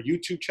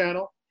YouTube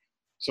channel.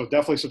 So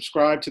definitely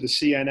subscribe to the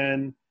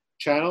CNN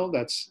channel.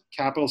 That's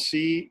capital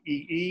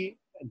CEENN.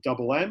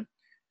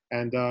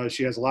 And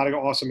she has a lot of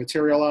awesome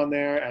material on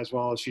there, as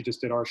well as she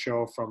just did our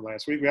show from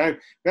last week. We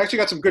actually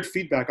got some good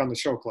feedback on the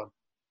show, Clem.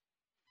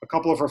 A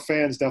couple of her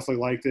fans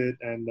definitely liked it,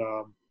 and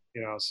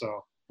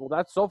so. Well,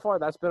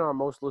 that's been our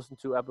most listened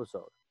to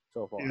episode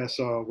so far. Yeah,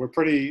 so we're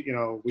pretty,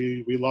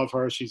 we love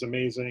her. She's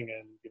amazing,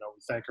 and we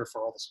thank her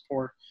for all the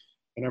support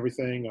and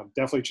everything.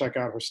 Definitely check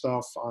out her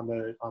stuff on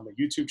the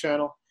YouTube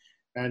channel.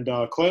 And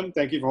Clem,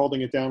 thank you for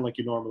holding it down like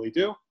you normally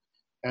do.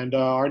 And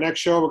our next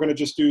show, we're going to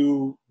just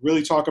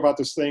really talk about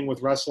this thing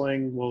with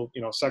wrestling,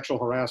 sexual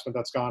harassment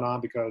that's gone on,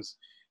 because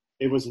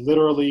it was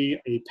literally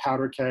a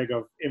powder keg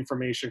of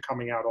information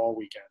coming out all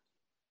weekend.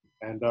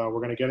 And we're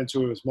going to get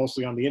into it. It was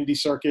mostly on the indie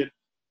circuit.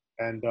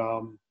 And,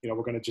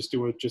 we're going to just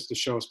do just a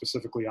show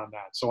specifically on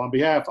that. So on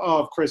behalf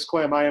of Chris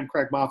Clem, I am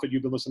Craig Moffat.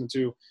 You've been listening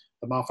to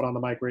the Moffat on the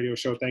Mic radio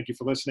show. Thank you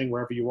for listening.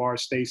 Wherever you are,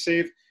 stay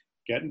safe.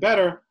 Getting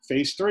better.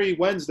 Phase 3,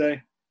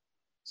 Wednesday.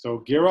 So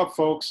gear up,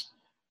 folks.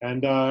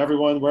 And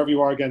everyone, wherever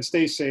you are, again,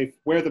 stay safe.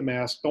 Wear the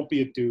mask. Don't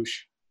be a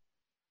douche.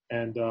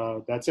 And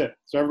that's it.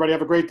 So everybody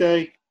have a great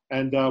day.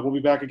 And we'll be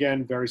back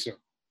again very soon.